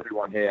fans, to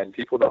everyone here, and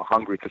people that are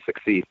hungry to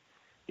succeed.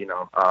 When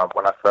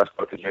I first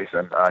spoke to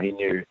Jason, he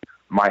knew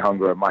my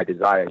hunger and my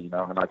desire, and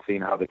I'd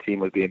seen how the team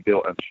was being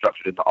built and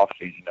structured in the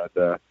off-season,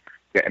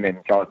 getting in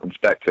Jonathan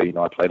Spector.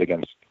 I played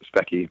against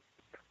Specky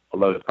a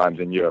load of times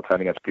in Europe,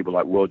 playing against people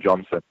like Will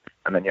Johnson,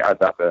 and then you add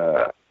that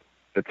the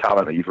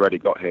talent that you've already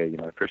got here,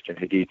 Christian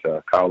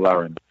Higuita, Kyle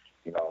Larin,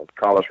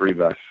 Carlos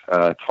Rivas,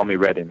 Tommy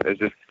Redding. There's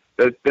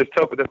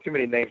too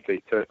many names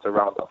to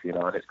round off,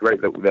 and it's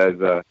great that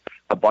there's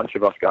a bunch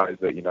of us guys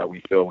that,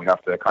 we feel we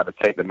have to kind of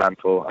take the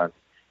mantle and,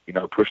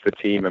 push the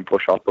team and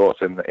push our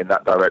thoughts in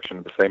that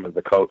direction, the same as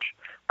the coach.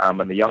 And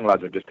the young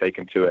lads have just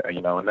taken to it,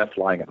 and they're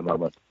flying at the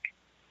moment.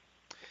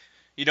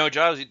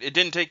 Giles, it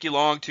didn't take you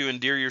long to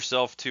endear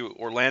yourself to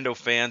Orlando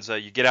fans.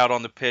 You get out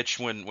on the pitch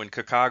when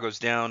Kaká goes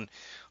down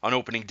on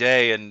opening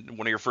day, and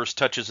one of your first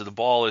touches of the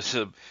ball is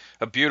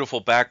a beautiful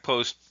back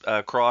post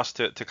cross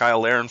to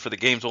Kyle Larin for the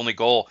game's only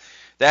goal.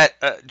 That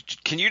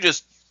can you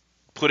just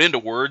put into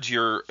words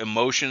your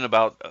emotion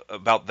about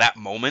that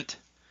moment?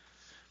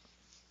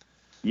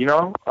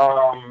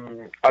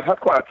 I've had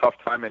quite a tough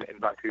time in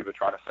Vancouver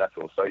trying to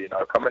settle. So,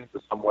 coming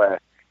to somewhere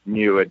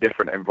new, a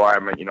different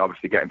environment,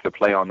 obviously getting to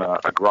play on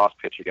a grass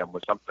pitch again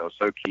was something that was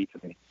so key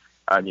to me.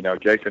 And,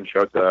 Jason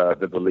showed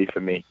the belief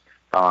in me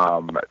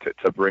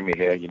to bring me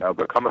here,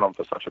 but coming on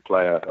for such a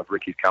player of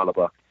Ricky's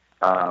caliber,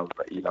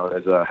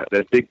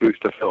 there's big boots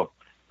to fill,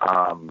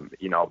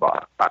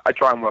 but I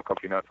try and work off,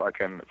 if I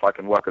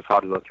can work as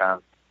hard as I can,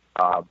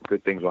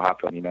 good things will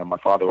happen. My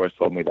father always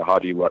told me the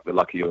harder you work, the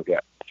luckier you'll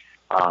get.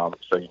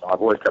 So, I've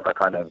always kept that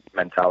kind of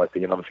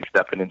mentality, and obviously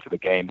stepping into the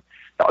game,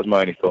 that was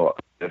my only thought.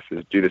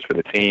 Do this for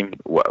the team,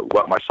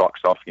 work my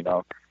socks off,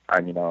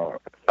 and,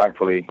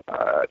 thankfully,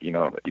 you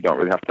don't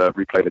really have to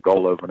replay the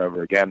goal over and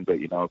over again, but,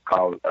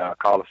 Carlos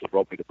has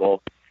robbed me the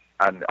ball,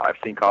 and I've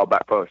seen Kyle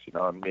back post,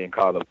 and me and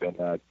Kyle have been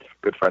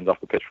good friends off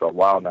the pitch for a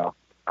while now.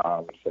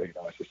 So,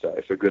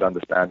 it's a good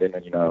understanding,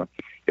 and,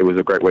 it was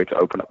a great way to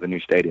open up the new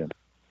stadium.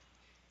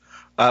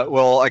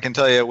 Well, I can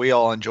tell you we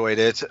all enjoyed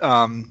it.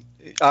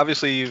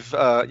 Obviously,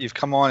 you've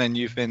come on and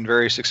you've been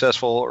very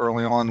successful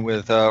early on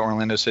with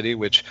Orlando City,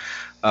 which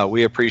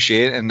we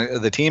appreciate, and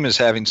the team is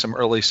having some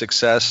early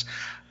success.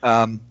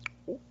 When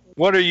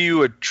What are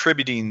you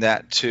attributing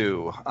that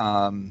to?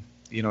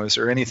 Is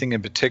there anything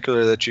in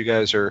particular that you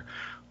guys are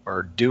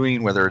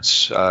doing, whether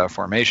it's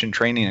formation,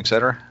 training,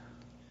 etc.?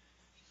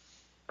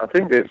 I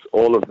think it's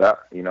all of that,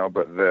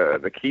 but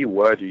the key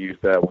word you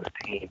used there was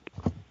team.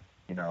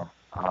 As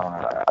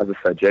I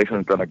said,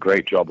 Jason's done a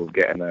great job of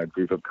getting a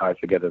group of guys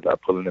together that are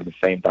pulling in the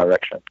same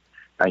direction.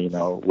 And,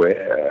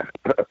 we're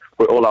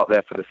all out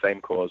there for the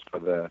same cause, for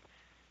the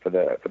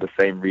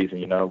same reason.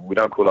 We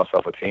don't call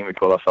ourselves a team, we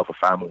call ourselves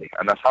a family.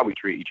 And that's how we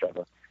treat each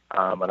other.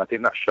 And I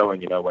think that's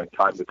showing, when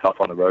times are tough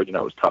on the road. It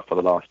was tough for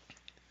the last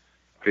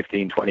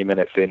 15, 20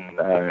 minutes in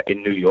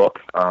New York.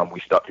 We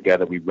stuck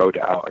together, we rode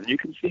it out. And you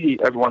can see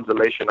everyone's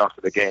elation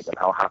after the game and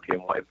how happy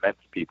and what it meant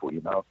to people,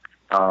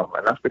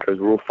 And that's because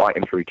we're all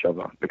fighting for each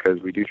other, because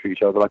we do treat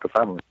each other like a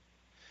family.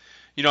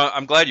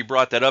 I'm glad you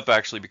brought that up,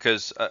 actually,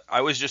 because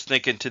I was just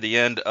thinking to the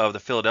end of the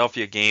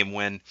Philadelphia game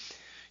when,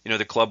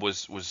 the club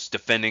was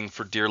defending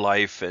for dear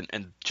life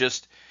and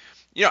just,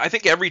 I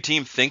think every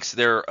team thinks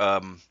they're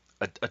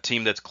a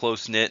team that's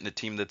close-knit and a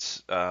team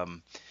that's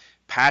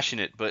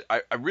passionate, but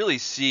I really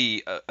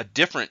see a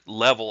different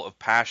level of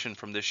passion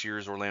from this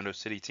year's Orlando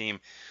City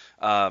team.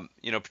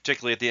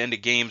 Particularly at the end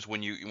of games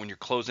when you're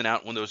closing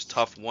out one of those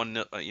tough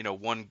one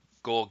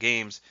goal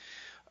games.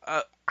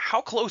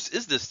 How close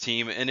is this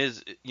team, and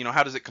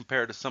how does it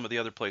compare to some of the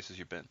other places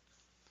you've been?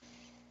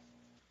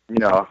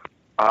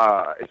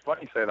 It's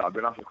funny you say that. I've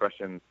been asked the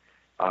question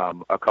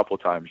a couple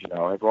times.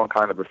 Everyone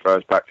kind of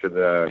refers back to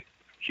the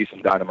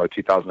Houston Dynamo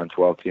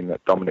 2012 team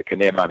that Dominic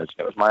Kinnear managed.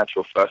 It was my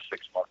actual first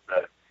 6 months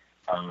there.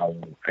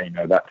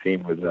 That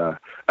team was a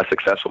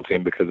successful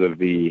team because of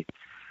the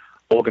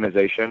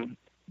organization,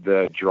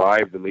 the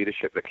drive, the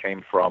leadership that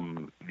came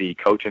from the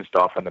coaching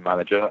staff and the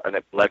manager, and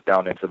it bled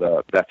down into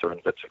the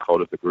veterans that took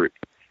hold of the group.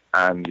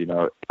 And,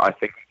 I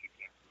think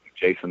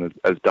Jason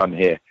has done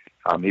here.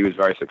 He was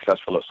very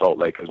successful at Salt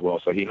Lake as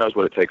well, so he knows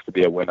what it takes to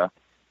be a winner.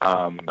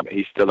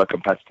 He's still a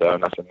competitor,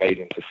 and that's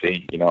amazing to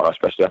see,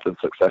 especially after the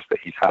success that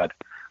he's had.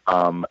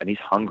 And he's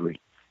hungry.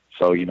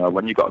 So,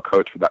 when you've got a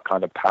coach with that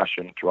kind of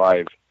passion,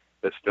 drive,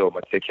 that's still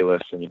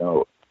meticulous and,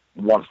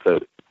 wants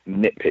to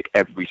nitpick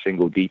every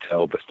single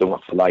detail, but still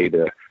wants to allow you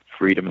the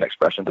freedom and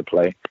expression to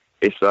play,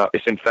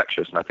 it's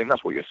infectious. And I think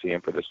that's what you're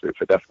seeing for this group,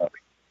 for definitely.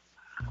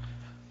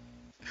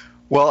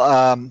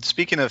 Well,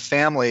 speaking of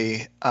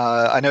family,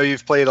 I know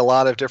you've played a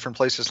lot of different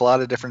places, a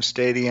lot of different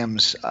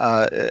stadiums,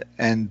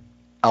 and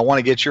I want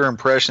to get your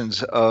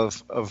impressions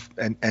of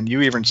and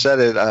you even said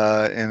it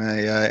in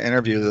an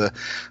interview,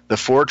 the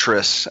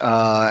Fortress,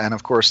 and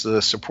of course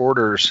the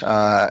supporters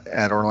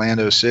at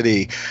Orlando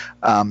City.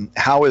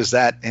 How is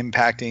that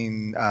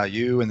impacting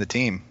you and the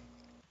team?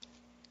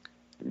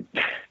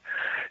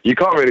 You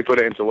can't really put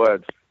it into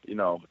words.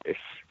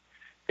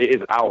 It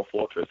is our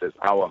fortress. It's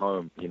our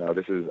home.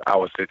 This is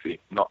our city,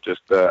 not just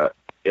the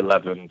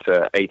 11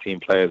 to 18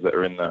 players that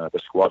are in the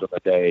squad on the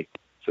day,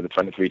 to the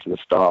 23 to the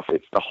staff.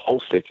 It's the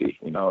whole city,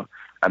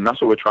 and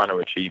that's what we're trying to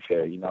achieve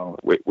here.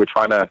 We're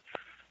trying to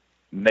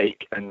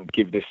make and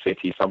give this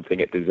city something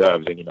it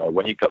deserves. And,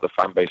 when you've got the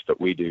fan base that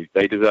we do,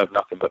 they deserve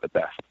nothing but the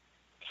best.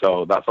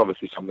 So that's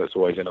obviously something that's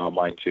always in our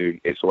mind too.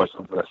 It's always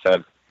something that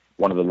said,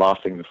 one of the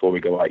last things before we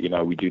go out,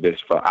 we do this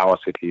for our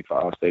city, for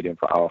our stadium,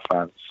 for our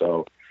fans.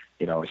 So,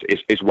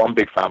 it's one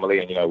big family,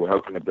 and, we're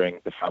hoping to bring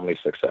the family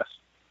success.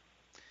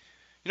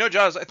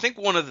 Giles, I think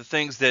one of the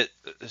things that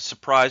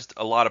surprised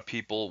a lot of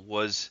people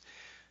was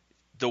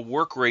the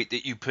work rate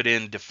that you put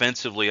in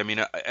defensively. I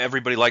mean,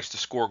 everybody likes to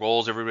score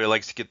goals. Everybody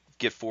likes to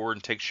get forward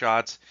and take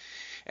shots,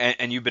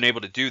 and you've been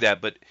able to do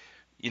that. But,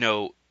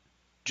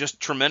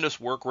 just tremendous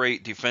work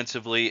rate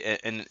defensively.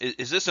 And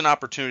is this an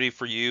opportunity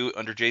for you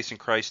under Jason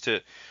Christ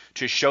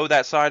to show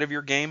that side of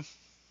your game?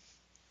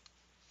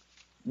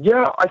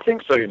 Yeah, I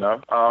think so. As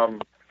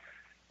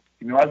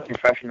a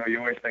professional, you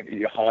always think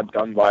you're hard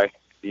done by.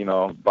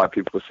 By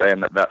people saying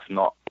that that's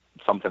not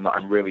something that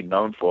I'm really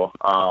known for.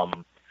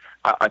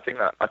 I think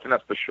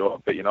that's for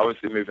sure. But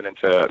obviously moving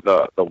into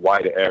the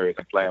wider areas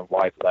and playing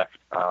wide left,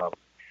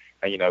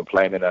 and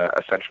playing in a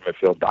central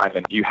midfield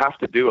diamond, you have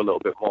to do a little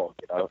bit more.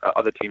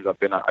 Other teams I've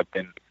been at, I've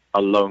been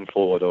a lone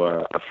forward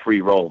or a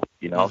free role.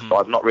 Mm-hmm. So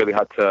I've not really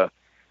had to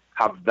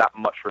have that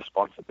much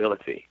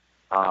responsibility.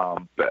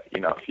 But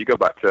if you go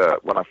back to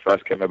when I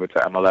first came over to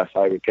MLS,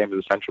 I came as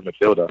a central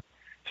midfielder.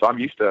 So I'm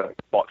used to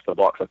box.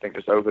 I think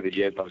just over the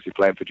years, obviously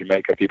playing for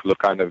Jamaica, people have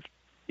kind of,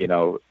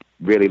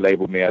 really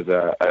labeled me as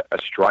a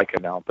striker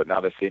now. But now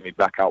they're seeing me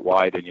back out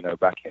wide and,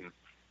 back in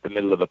the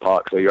middle of the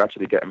park. So you're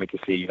actually getting me to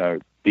see,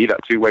 be that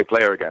two-way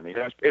player again.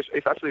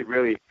 It's actually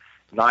really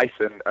nice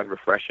and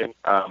refreshing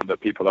that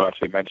people are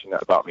actually mentioning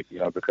that about me,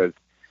 because,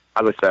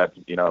 as I said,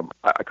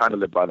 I kind of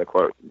live by the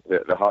quote,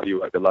 the harder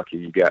you work, the luckier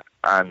you get.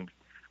 And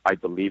I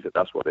believe that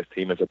that's what this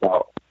team is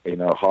about,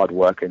 hard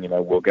work, and,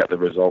 we'll get the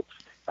results.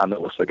 And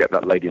they'll also get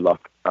that lady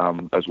luck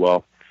as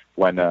well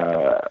when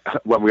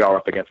we are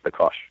up against the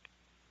Kosh.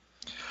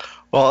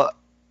 Well,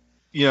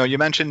 you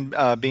mentioned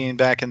being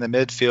back in the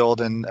midfield,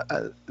 and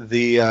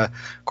of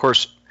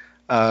course,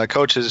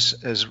 coach has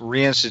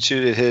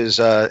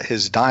reinstituted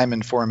his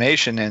diamond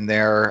formation in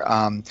there.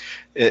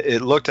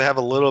 It looked to have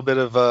a little bit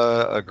of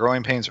a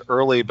growing pains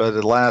early, but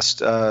the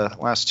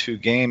last two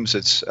games,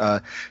 it's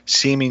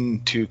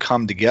seeming to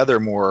come together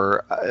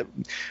more.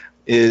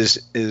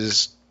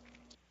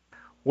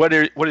 What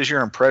is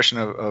your impression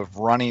of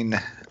running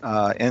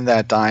in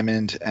that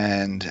diamond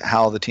and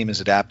how the team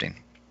is adapting?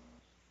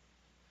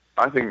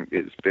 I think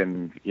it's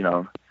been,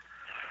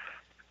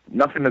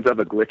 nothing is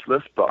ever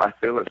glitchless, but I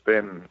feel it's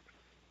been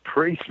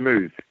pretty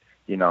smooth.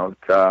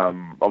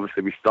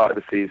 Obviously we started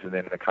the season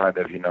in a kind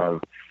of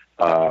 4-2-3-1,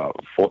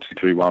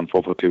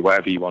 4-4-2,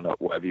 whatever you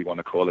want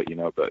to call it.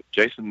 But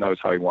Jason knows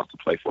how he wants to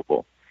play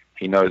football.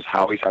 He knows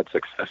how he's had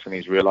success, and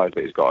he's realized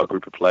that he's got a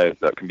group of players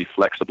that can be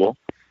flexible,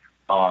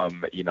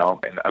 and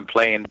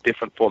play in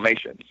different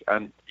formations.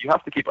 And you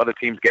have to keep other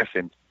teams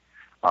guessing.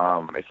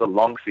 It's a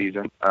long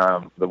season.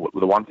 The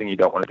one thing you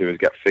don't want to do is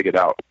get figured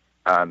out,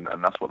 and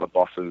that's what the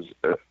boss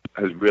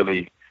has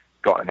really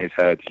got in his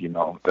head.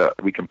 That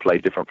we can play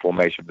different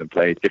formations and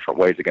play different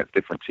ways against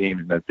different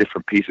teams, and there's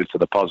different pieces to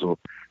the puzzle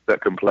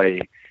that can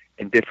play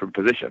in different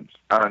positions.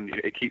 And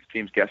it keeps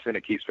teams guessing.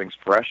 It keeps things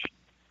fresh.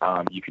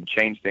 You can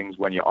change things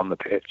when you're on the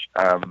pitch.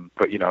 But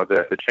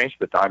the change to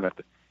the diamond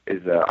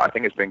is, I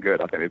think it's been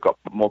good. I think we've got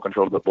more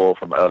control of the ball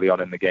from early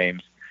on in the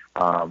games.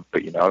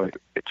 But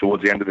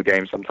towards the end of the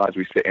game, sometimes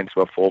we sit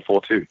into a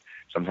 4-4-2.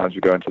 Sometimes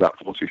we go into that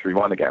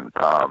 4-2-3-1 again.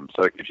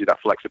 So it gives you that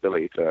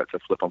flexibility to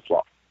flip and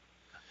flop.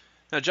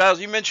 Now,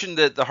 Giles, you mentioned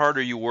that the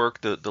harder you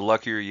work, the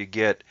luckier you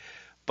get.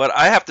 But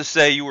I have to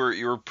say you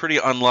were pretty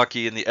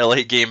unlucky in the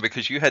LA game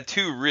because you had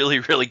two really,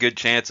 really good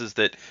chances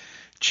that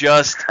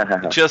just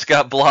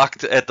got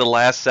blocked at the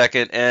last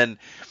second. And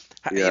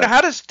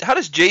how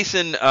does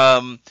Jason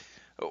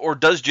or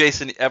does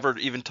Jason ever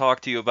even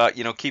talk to you about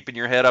keeping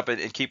your head up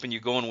and keeping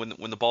you going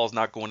when the ball's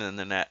not going in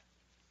the net?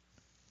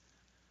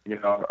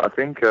 I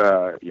think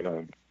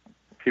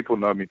people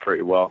know me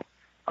pretty well.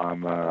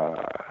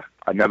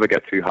 I never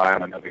get too high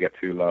and I never get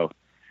too low.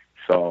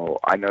 So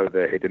I know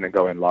that it didn't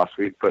go in last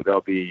week, but there'll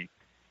be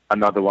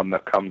another one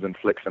that comes and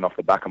flicks in off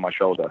the back of my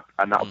shoulder,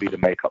 and that'll be the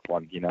makeup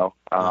one.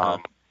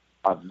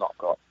 I've not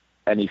got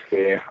any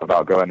fear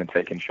about going and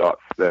taking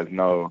shots. There's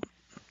no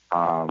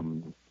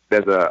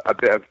there's a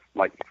bit of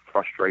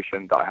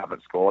frustration that I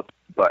haven't scored,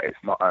 but it's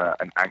not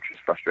an anxious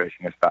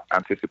frustration. It's that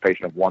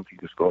anticipation of wanting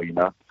to score,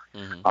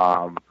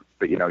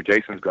 But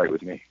Jason's great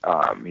with me.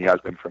 He has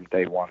been from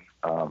day one.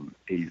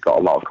 He's got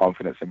a lot of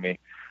confidence in me.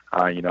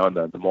 And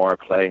the more I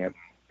play, and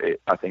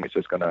I think it's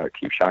just going to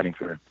keep shining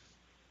through.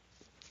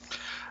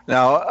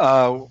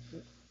 Now,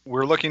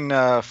 we're looking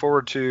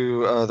forward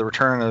to the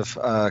return of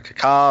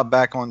Kaká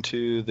back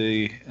onto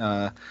the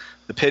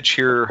pitch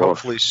here,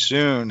 hopefully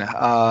soon.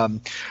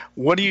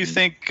 What do you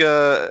think?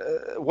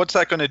 What's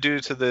that going to do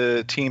to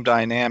the team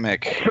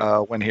dynamic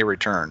when he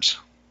returns?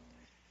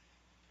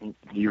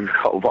 You've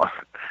got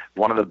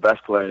one of the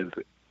best players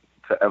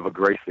to ever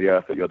grace the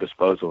earth at your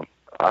disposal.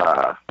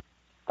 I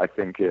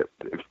think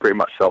it's pretty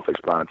much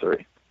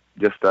self-explanatory.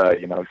 Just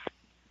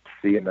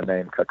seeing the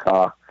name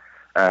Kaká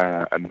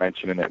and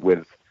mentioning it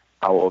with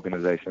our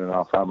organization and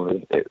our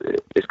family,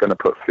 it's going to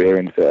put fear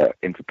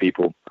into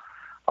people.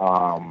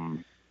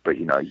 But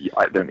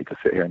I don't need to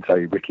sit here and tell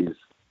you Ricky's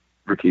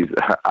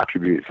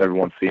attributes.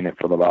 Everyone's seen it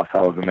for the last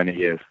however many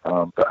years.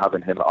 But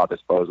having him at our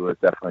disposal is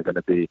definitely going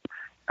to be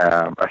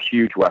a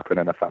huge weapon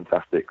and a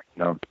fantastic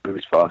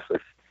boost for us.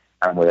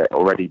 And we're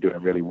already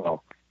doing really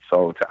well.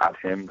 So to add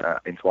him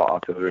into our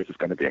artillery is just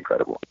going to be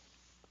incredible.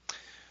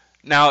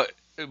 Now,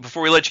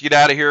 before we let you get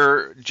out of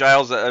here,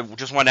 Giles, I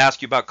just want to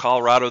ask you about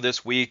Colorado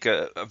this week,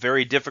 a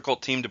very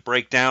difficult team to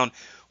break down.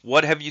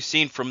 What have you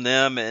seen from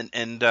them,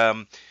 and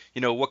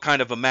what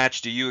kind of a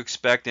match do you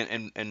expect,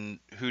 and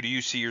who do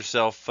you see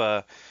yourself,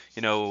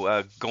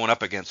 going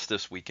up against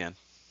this weekend?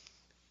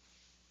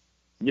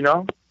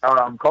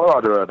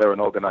 Colorado, they're an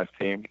organized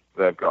team.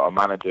 They've got a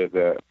manager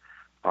that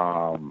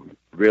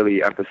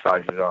really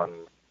emphasizes on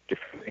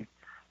defending.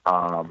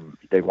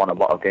 They've won a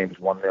lot of games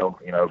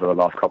 1-0, over the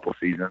last couple of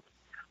seasons.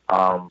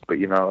 But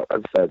as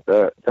I said,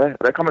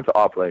 they're coming to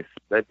our place.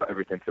 They've got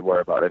everything to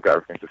worry about. They've got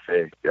everything to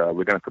fear.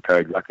 We're going to prepare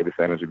exactly the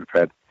same as we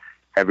prepared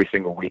every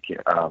single week,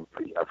 for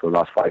the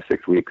last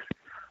 5-6 weeks.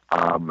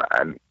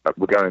 And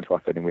we're going into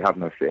our stadium. We have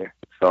no fear.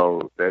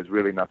 So there's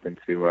really nothing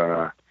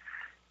to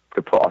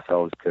put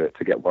ourselves to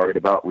get worried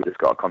about. We just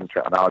got to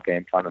concentrate on our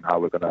game plan and how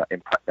we're going to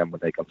impact them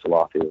when they come to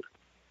our field.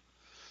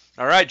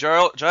 All right,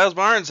 Giles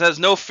Barnes has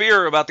no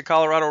fear about the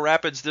Colorado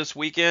Rapids this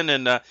weekend,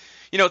 and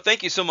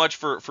thank you so much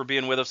for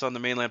being with us on the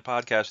Mainland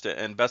Podcast,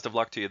 and best of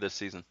luck to you this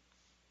season.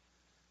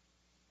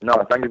 No,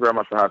 thank you very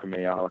much for having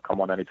me. I'll come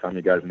on anytime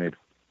you guys need.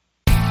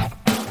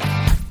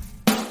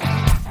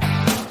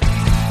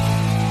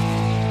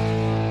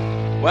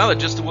 Well, it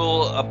just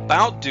will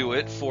about do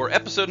it for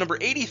episode number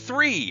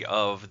 83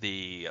 of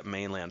the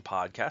Mainland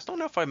Podcast. I don't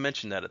know if I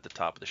mentioned that at the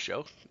top of the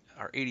show,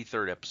 our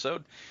 83rd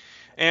episode.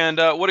 And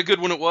what a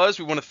good one it was.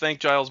 We want to thank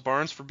Giles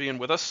Barnes for being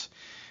with us.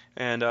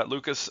 And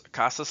Lucas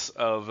Casas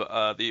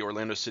of the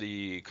Orlando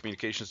City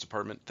Communications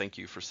Department, thank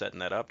you for setting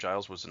that up.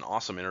 Giles was an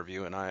awesome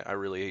interview, and I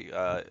really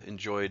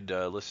enjoyed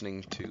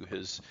listening to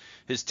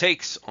his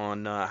takes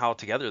on how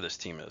together this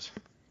team is.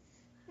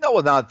 No,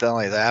 well, not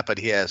only that, but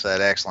he has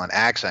that excellent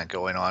accent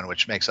going on,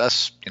 which makes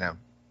us,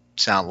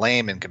 sound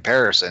lame in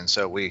comparison.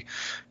 So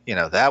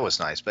that was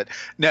nice. But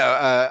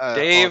no,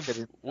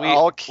 Dave,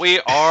 we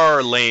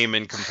are lame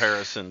in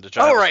comparison to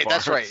Giles. Oh, right,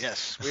 Barnes. that's right.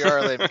 Yes, we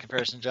are lame in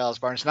comparison to Giles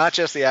Barnes. Not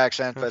just the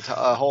accent, but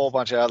a whole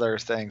bunch of other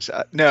things.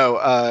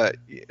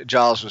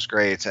 Giles was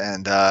great,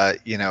 and I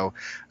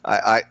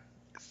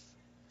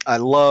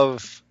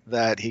love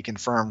that he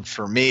confirmed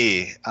for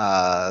me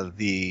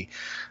the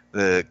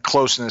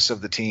closeness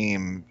of the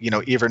team,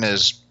 even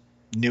as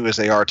new as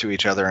they are to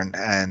each other,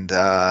 and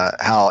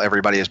how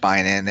everybody is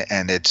buying in,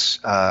 and it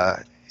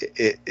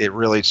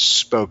really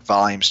spoke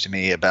volumes to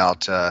me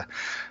about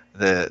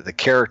the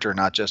character,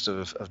 not just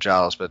of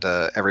Giles, but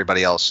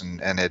everybody else,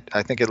 and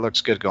I think it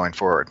looks good going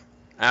forward.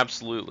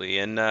 Absolutely,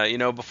 and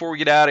before we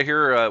get out of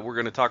here, we're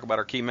going to talk about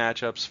our key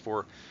matchups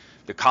for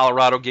the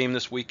Colorado game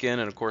this weekend,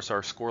 and of course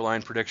our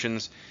scoreline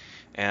predictions,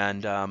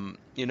 and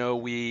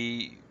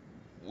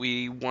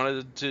we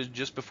wanted to,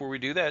 just before we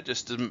do that,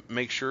 just to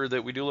make sure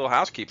that we do a little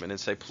housekeeping and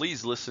say,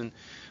 please listen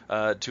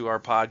to our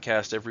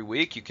podcast every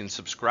week. You can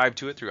subscribe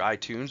to it through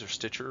iTunes or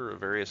Stitcher or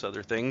various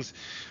other things.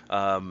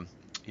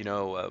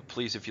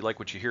 Please, if you like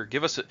what you hear,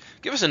 give us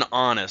an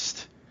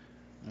honest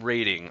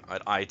rating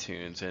at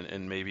iTunes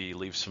and maybe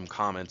leave some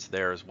comments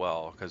there as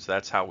well, because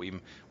that's how we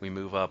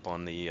move up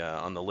on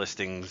the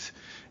listings,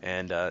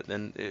 and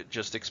then it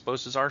just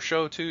exposes our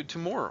show to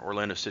more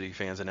Orlando City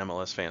fans and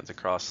MLS fans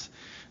across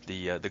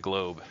the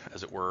globe,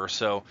 as it were.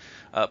 So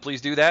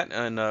please do that,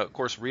 and of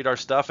course read our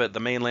stuff at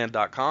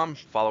themainland.com.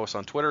 Follow us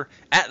on Twitter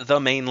at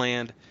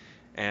themainland,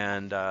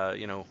 and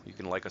you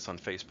can like us on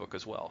Facebook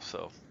as well.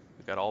 So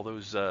we've got all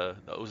those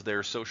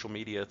there social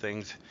media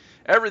things,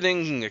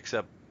 everything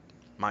except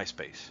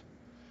MySpace.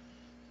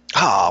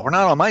 Oh, we're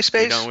not on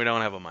MySpace? We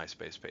don't have a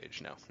MySpace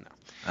page. No.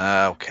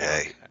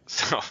 Okay.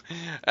 So,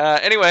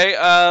 anyway,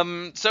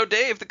 so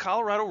Dave, the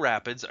Colorado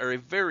Rapids are a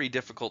very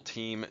difficult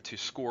team to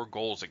score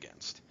goals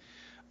against,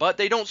 but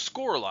they don't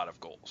score a lot of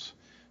goals.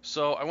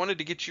 So I wanted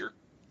to get your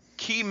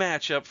key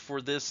matchup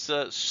for this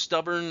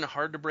stubborn,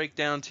 hard to break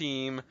down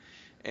team,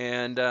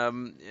 and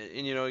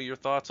your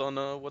thoughts on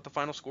what the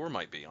final score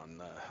might be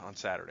on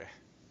Saturday.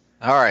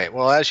 All right.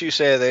 Well, as you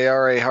say, they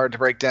are a hard to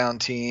break down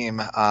team,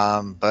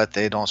 but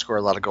they don't score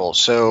a lot of goals.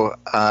 So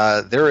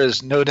there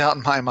is no doubt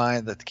in my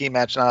mind that the key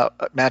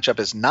matchup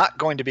is not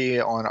going to be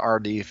on our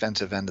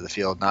defensive end of the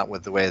field, not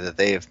with the way that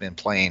they have been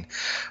playing,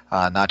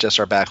 not just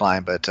our back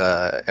line, but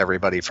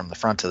everybody from the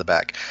front to the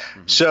back.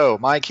 Mm-hmm. So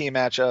my key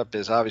matchup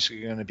is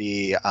obviously going to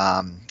be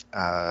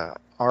our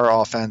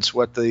offense,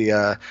 what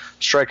the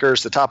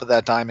strikers, the top of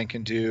that diamond,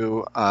 can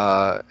do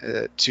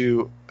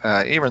to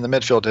even the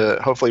midfield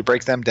to hopefully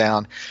break them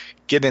down,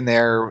 get in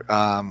there.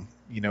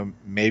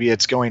 Maybe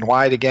it's going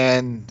wide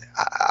again.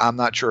 I'm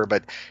not sure,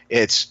 but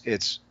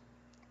it's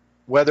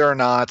whether or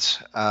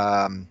not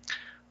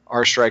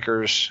our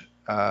strikers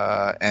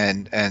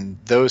and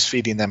those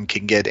feeding them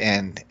can get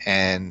in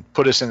and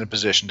put us in a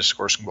position to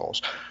score some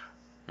goals.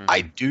 Mm-hmm. I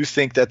do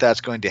think that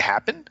that's going to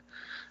happen.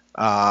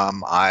 We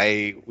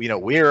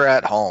are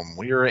at home.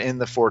 We are in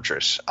the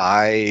fortress.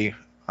 I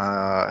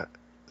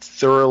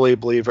thoroughly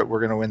believe that we're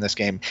going to win this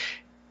game.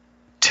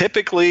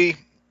 Typically,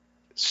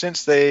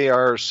 since they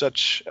are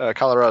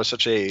Colorado is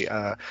such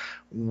a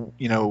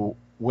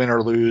win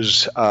or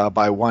lose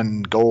by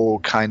one goal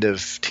kind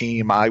of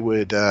team, I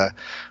would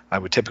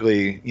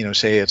typically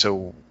say it's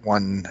a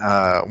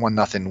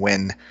 1-0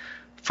 win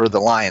for the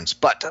Lions,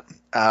 but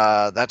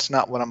that's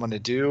not what I'm going to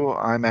do.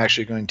 I'm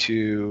actually going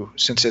to,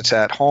 since it's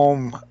at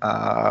home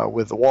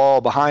with the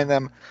wall behind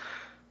them,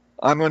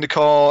 I'm going to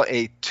call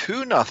a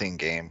 2-0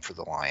 game for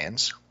the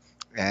Lions,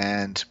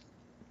 and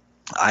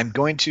I'm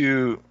going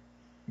to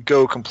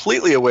go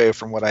completely away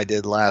from what I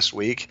did last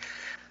week.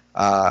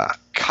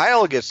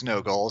 Kyle gets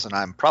no goals, and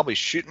I'm probably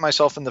shooting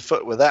myself in the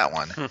foot with that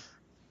one.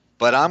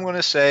 But I'm going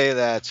to say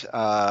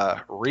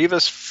that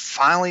Rivas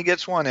finally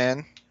gets one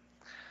in,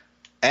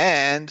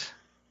 and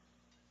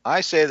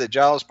I say that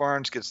Giles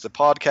Barnes gets the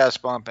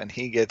podcast bump, and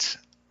he gets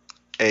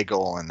a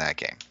goal in that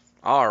game.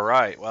 All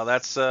right. Well,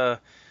 that's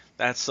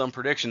some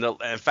prediction.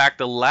 In fact,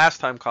 the last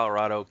time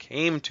Colorado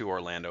came to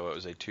Orlando, it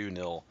was a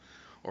 2-0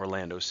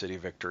 Orlando City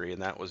victory,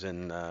 and that was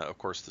in, of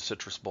course, the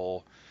Citrus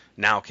Bowl,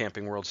 now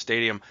Camping World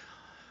Stadium.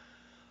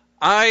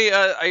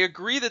 I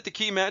agree that the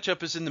key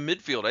matchup is in the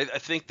midfield. I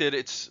think that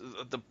it's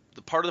the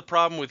part of the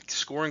problem with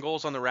scoring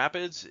goals on the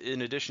Rapids,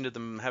 in addition to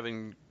them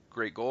having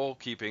great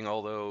goalkeeping,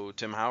 although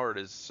Tim Howard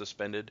is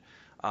suspended.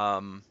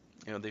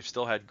 They've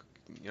still had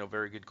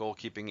very good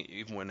goalkeeping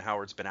even when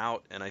Howard's been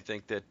out, and I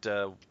think that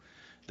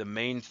the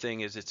main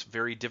thing is it's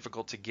very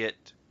difficult to get.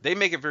 They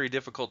make it very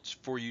difficult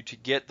for you to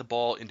get the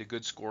ball into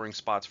good scoring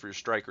spots for your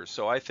strikers.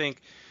 So I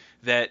think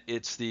that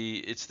it's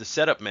the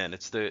setup men,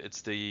 it's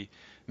the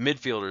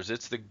midfielders.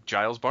 It's the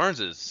Giles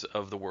Barneses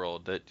of the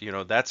world that,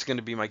 that's going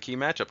to be my key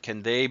matchup.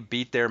 Can they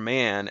beat their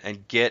man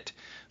and get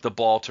the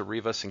ball to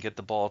Rivas and get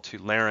the ball to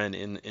Larin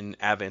in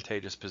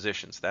advantageous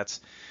positions? That's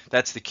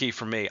the key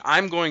for me.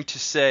 I'm going to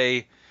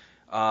say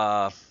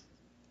a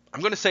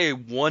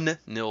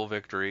 1-0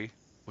 victory,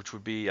 which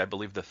would be, I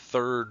believe, the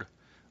third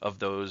of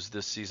those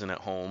this season at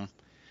home.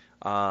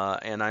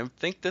 And I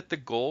think that the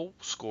goal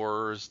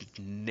scorer's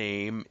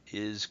name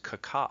is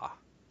Kaká.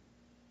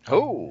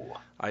 Oh.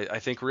 I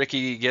think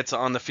Ricky gets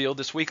on the field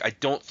this week. I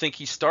don't think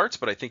he starts,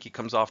 but I think he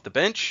comes off the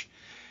bench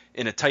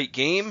in a tight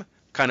game,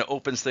 kind of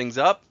opens things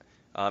up,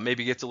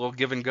 maybe gets a little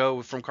give and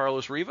go from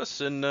Carlos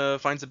Rivas,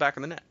 and finds it back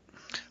in the net.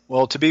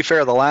 Well, to be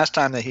fair, the last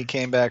time that he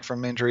came back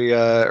from injury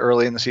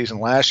early in the season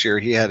last year,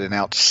 he had an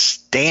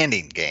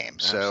outstanding game.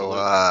 Absolutely.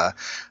 So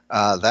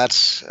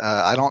that's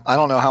I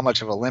don't know how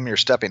much of a limb you're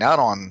stepping out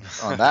on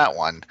that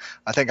one.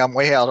 I think I'm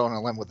way out on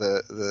a limb with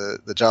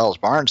the Giles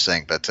Barnes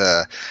thing. But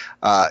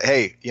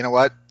hey, you know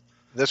what?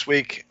 This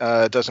week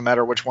it doesn't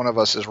matter which one of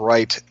us is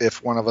right.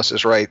 If one of us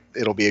is right,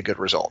 it'll be a good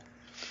result.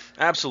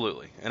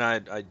 Absolutely, and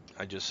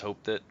I just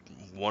hope that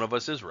one of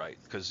us is right,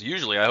 because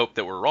usually I hope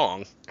that we're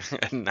wrong,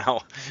 and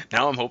now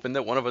I'm hoping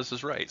that one of us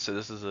is right. So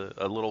this is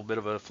a little bit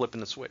of a flip in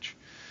the switch.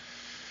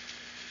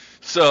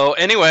 So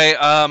anyway,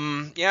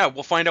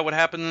 we'll find out what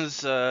happens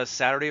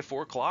Saturday at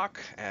 4:00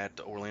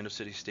 at Orlando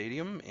City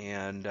Stadium,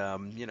 and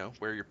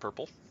wear your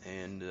purple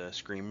and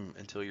scream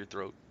until your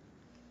throat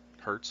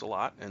hurts a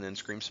lot, and then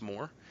scream some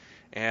more.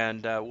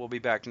 And we'll be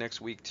back next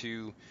week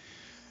to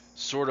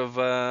sort of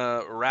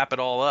wrap it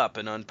all up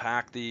and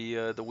unpack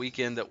the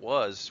weekend that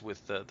was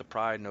with the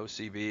Pride and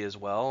OCB as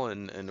well,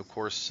 and of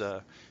course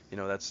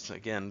that's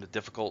again the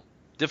difficult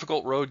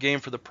road game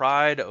for the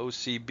Pride.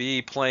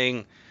 OCB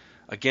playing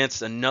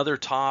against another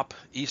top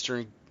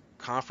Eastern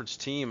Conference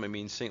team. I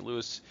mean, St.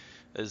 Louis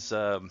is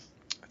I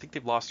think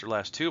they've lost their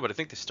last two, but I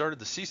think they started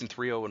the season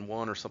 3-0-1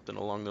 or something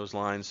along those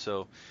lines.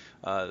 So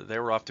they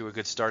were off to a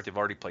good start. They've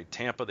already played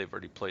Tampa. They've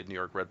already played New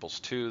York Red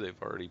Bulls 2.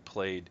 They've already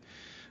played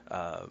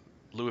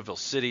Louisville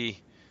City.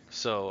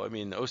 So, I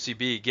mean,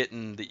 OCB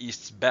getting the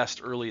East's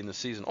best early in the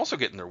season, also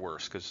getting their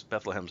worst because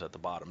Bethlehem's at the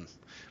bottom.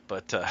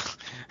 But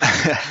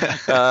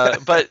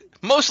but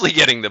mostly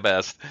getting the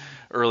best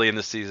early in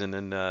the season,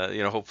 and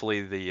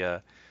hopefully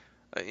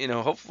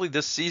hopefully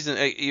this season,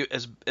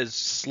 as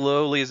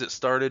slowly as it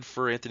started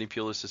for Anthony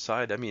Pulis'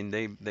 side, I mean,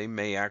 they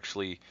may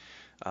actually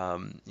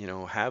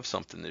have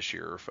something this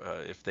year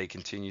if they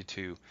continue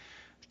to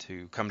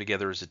come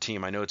together as a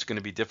team. I know it's going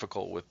to be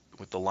difficult with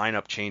the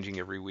lineup changing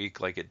every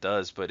week like it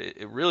does, but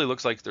it really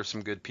looks like there's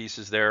some good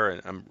pieces there,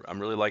 and I'm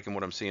really liking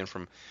what I'm seeing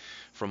from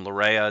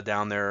Larea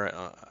down there,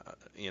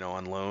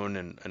 on loan,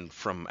 and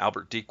from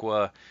Albert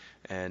Diqua,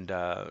 and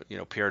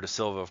Pierre da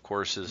Silva, of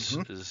course,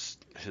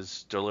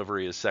 his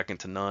delivery is second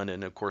to none,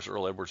 and of course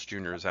Earl Edwards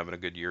Jr. is having a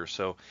good year.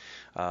 So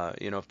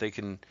if they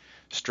can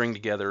string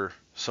together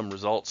some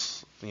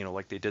results,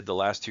 like they did the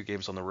last two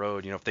games on the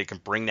road, if they can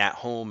bring that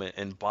home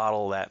and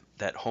bottle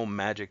that home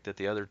magic that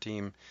the other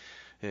team,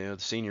 the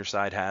senior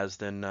side has,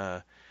 then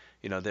that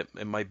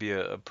it might be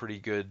a pretty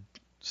good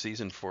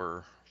season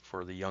for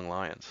the young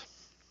Lions.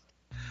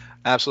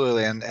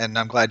 Absolutely, and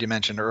I'm glad you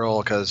mentioned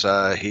Earl, because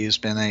he's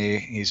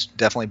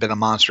definitely been a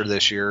monster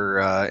this year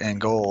in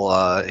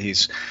goal.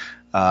 He's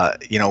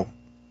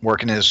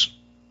working his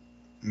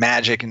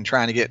magic and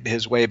trying to get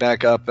his way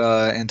back up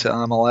into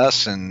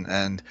MLS,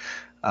 and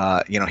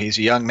he's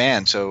a young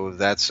man, so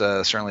that's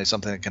certainly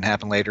something that can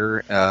happen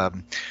later.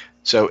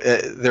 So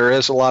there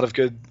is a lot of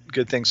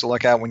good things to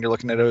look at when you're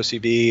looking at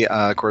OCB.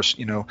 Of course,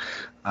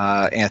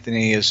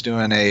 Anthony is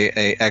doing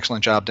a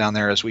excellent job down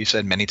there, as we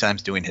said many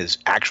times, doing his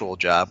actual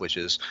job, which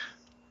is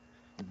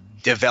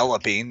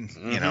developing.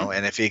 Mm-hmm.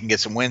 And if he can get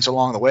some wins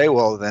along the way,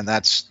 well, then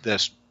that's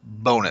this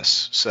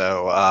bonus.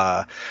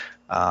 So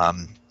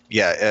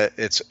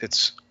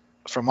it's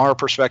from our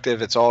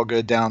perspective, it's all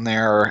good down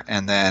there.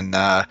 And then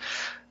I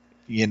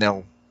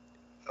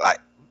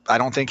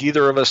don't think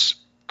either of us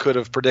could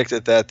have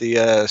predicted that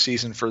the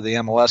season for the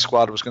MLS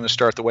squad was going to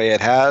start the way it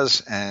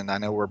has, and I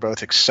know we're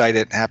both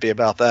excited and happy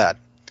about that.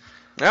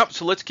 Yep,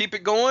 so let's keep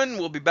it going.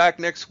 We'll be back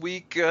next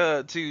week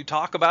to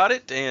talk about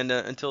it, and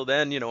until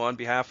then, on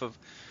behalf of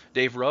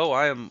Dave Rowe,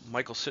 I am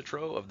Michael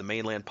Citro of the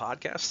Mainland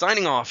Podcast,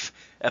 signing off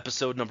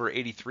episode number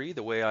 83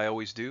 the way I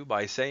always do,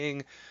 by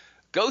saying,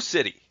 Go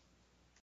City!